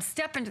layer them,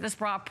 step into this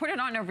bra, put it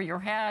on over your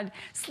head,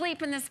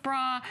 sleep in this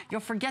bra.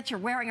 You'll forget you're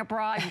wearing a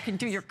bra. You can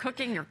do your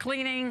cooking, your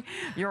cleaning,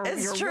 your work,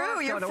 you're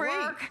go to free.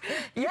 work.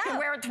 You can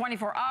wear it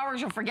 24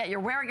 hours. You'll forget you're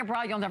wearing a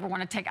bra you'll never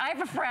want to take. I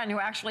have a friend who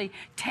actually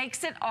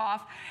takes it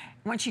off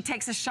when she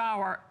takes a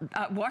shower,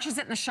 washes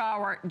it in the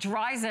shower,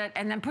 dries it,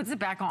 and then puts it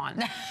back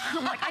on.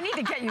 I'm like, I need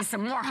to get you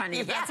some more, honey,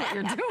 if that's what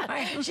you're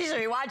doing. She should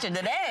be watching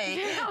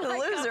today to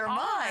lose her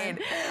mind.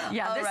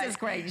 Yeah, this is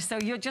great. So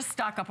you'll just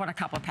stock up on a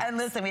couple of packs. And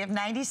listen, we have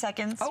 90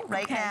 seconds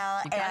right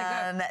now,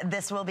 and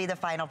this will be the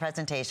final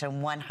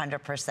presentation,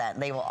 100%.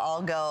 They will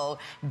all go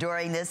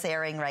during this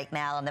airing right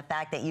now, and the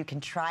fact that you can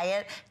try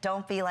it,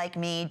 don't be like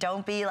me,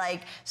 don't be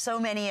like so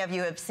many of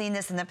you have seen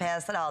this in the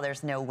past that, oh,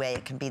 there's no way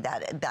it can be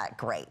that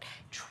great.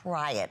 Try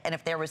try it. And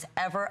if there was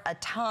ever a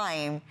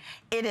time,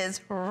 it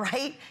is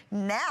right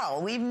now.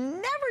 We've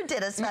never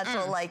did a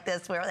special like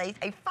this where a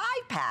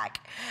 5-pack,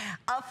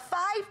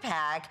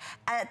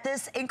 at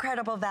this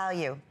incredible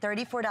value,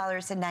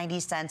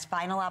 $34.90,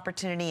 final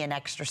opportunity in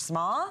extra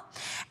small,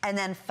 and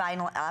then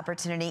final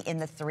opportunity in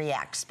the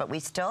 3X. But we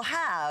still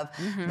have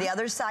the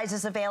other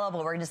sizes available.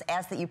 We're going to just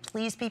ask that you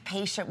please be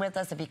patient with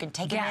us. If you can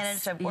take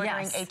advantage of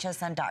ordering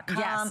HSN.com.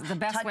 Yes, the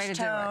best way to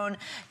do it.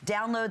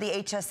 Download the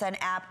HSN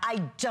app.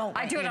 I don't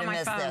want you to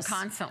miss this. I do it on my phone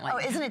constantly. Oh,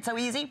 isn't it so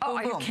easy? Oh, Boom,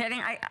 are you boom.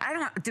 kidding? I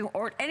don't do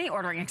any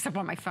ordering except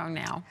on my phone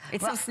now.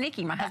 It's so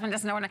sneaky. My husband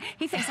doesn't know what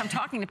he thinks I'm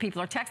talking to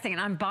people or texting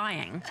and I'm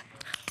buying.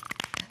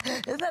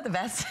 Isn't that the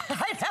best?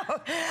 I know.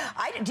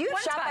 Do you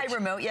shop by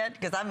remote yet?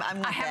 Because I'm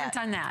not I haven't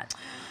done that.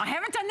 I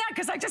haven't done that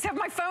because I just have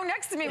my phone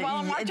next to me while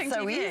I'm watching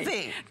TV. It's so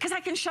easy. Because I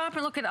can shop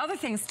and look at other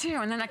things too,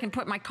 and then I can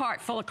put my cart,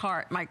 a full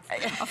cart,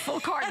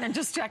 and then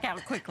just check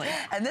out quickly.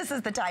 And this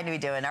is the time to be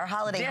doing our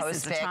holiday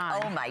host pick.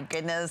 Time. Oh my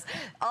goodness.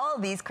 All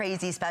these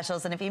crazy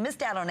specials. And if you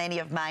missed out on any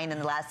of mine in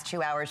the last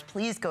 2 hours,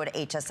 please go to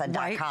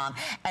hsn.com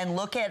and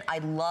look at, I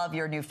love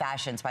your new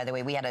fashions, by the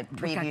way. We had a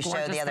preview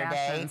show the other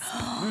day.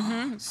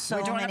 So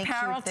we're doing many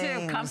apparel cute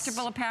things. too,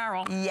 comfortable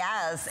apparel.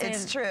 Yes,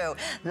 it's true.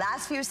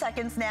 Last few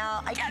seconds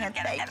now. I can't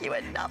thank you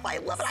enough. I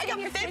love it. I got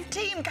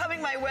 15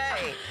 coming my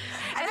way.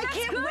 And I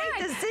can't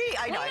wait to see.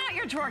 I know. Clean out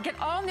your drawer. Get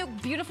all new,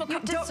 beautiful. You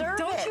deserve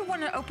Don't it. you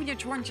want to open your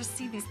drawer and just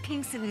see these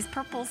pinks and these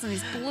purples and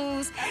these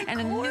blues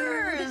and a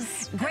nude?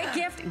 Great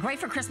gift. Great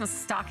for Christmas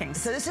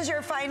stockings. So this is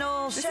your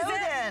final show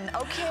then.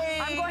 Okay.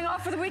 I'm going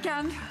off for the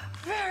weekend.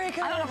 Very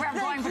good. I don't know where I'm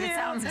going, but it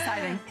sounds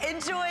exciting.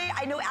 Enjoy.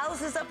 I know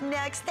Alice is up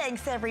next.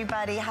 Thanks,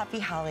 everybody. Happy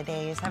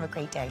holidays. Have a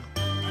great day.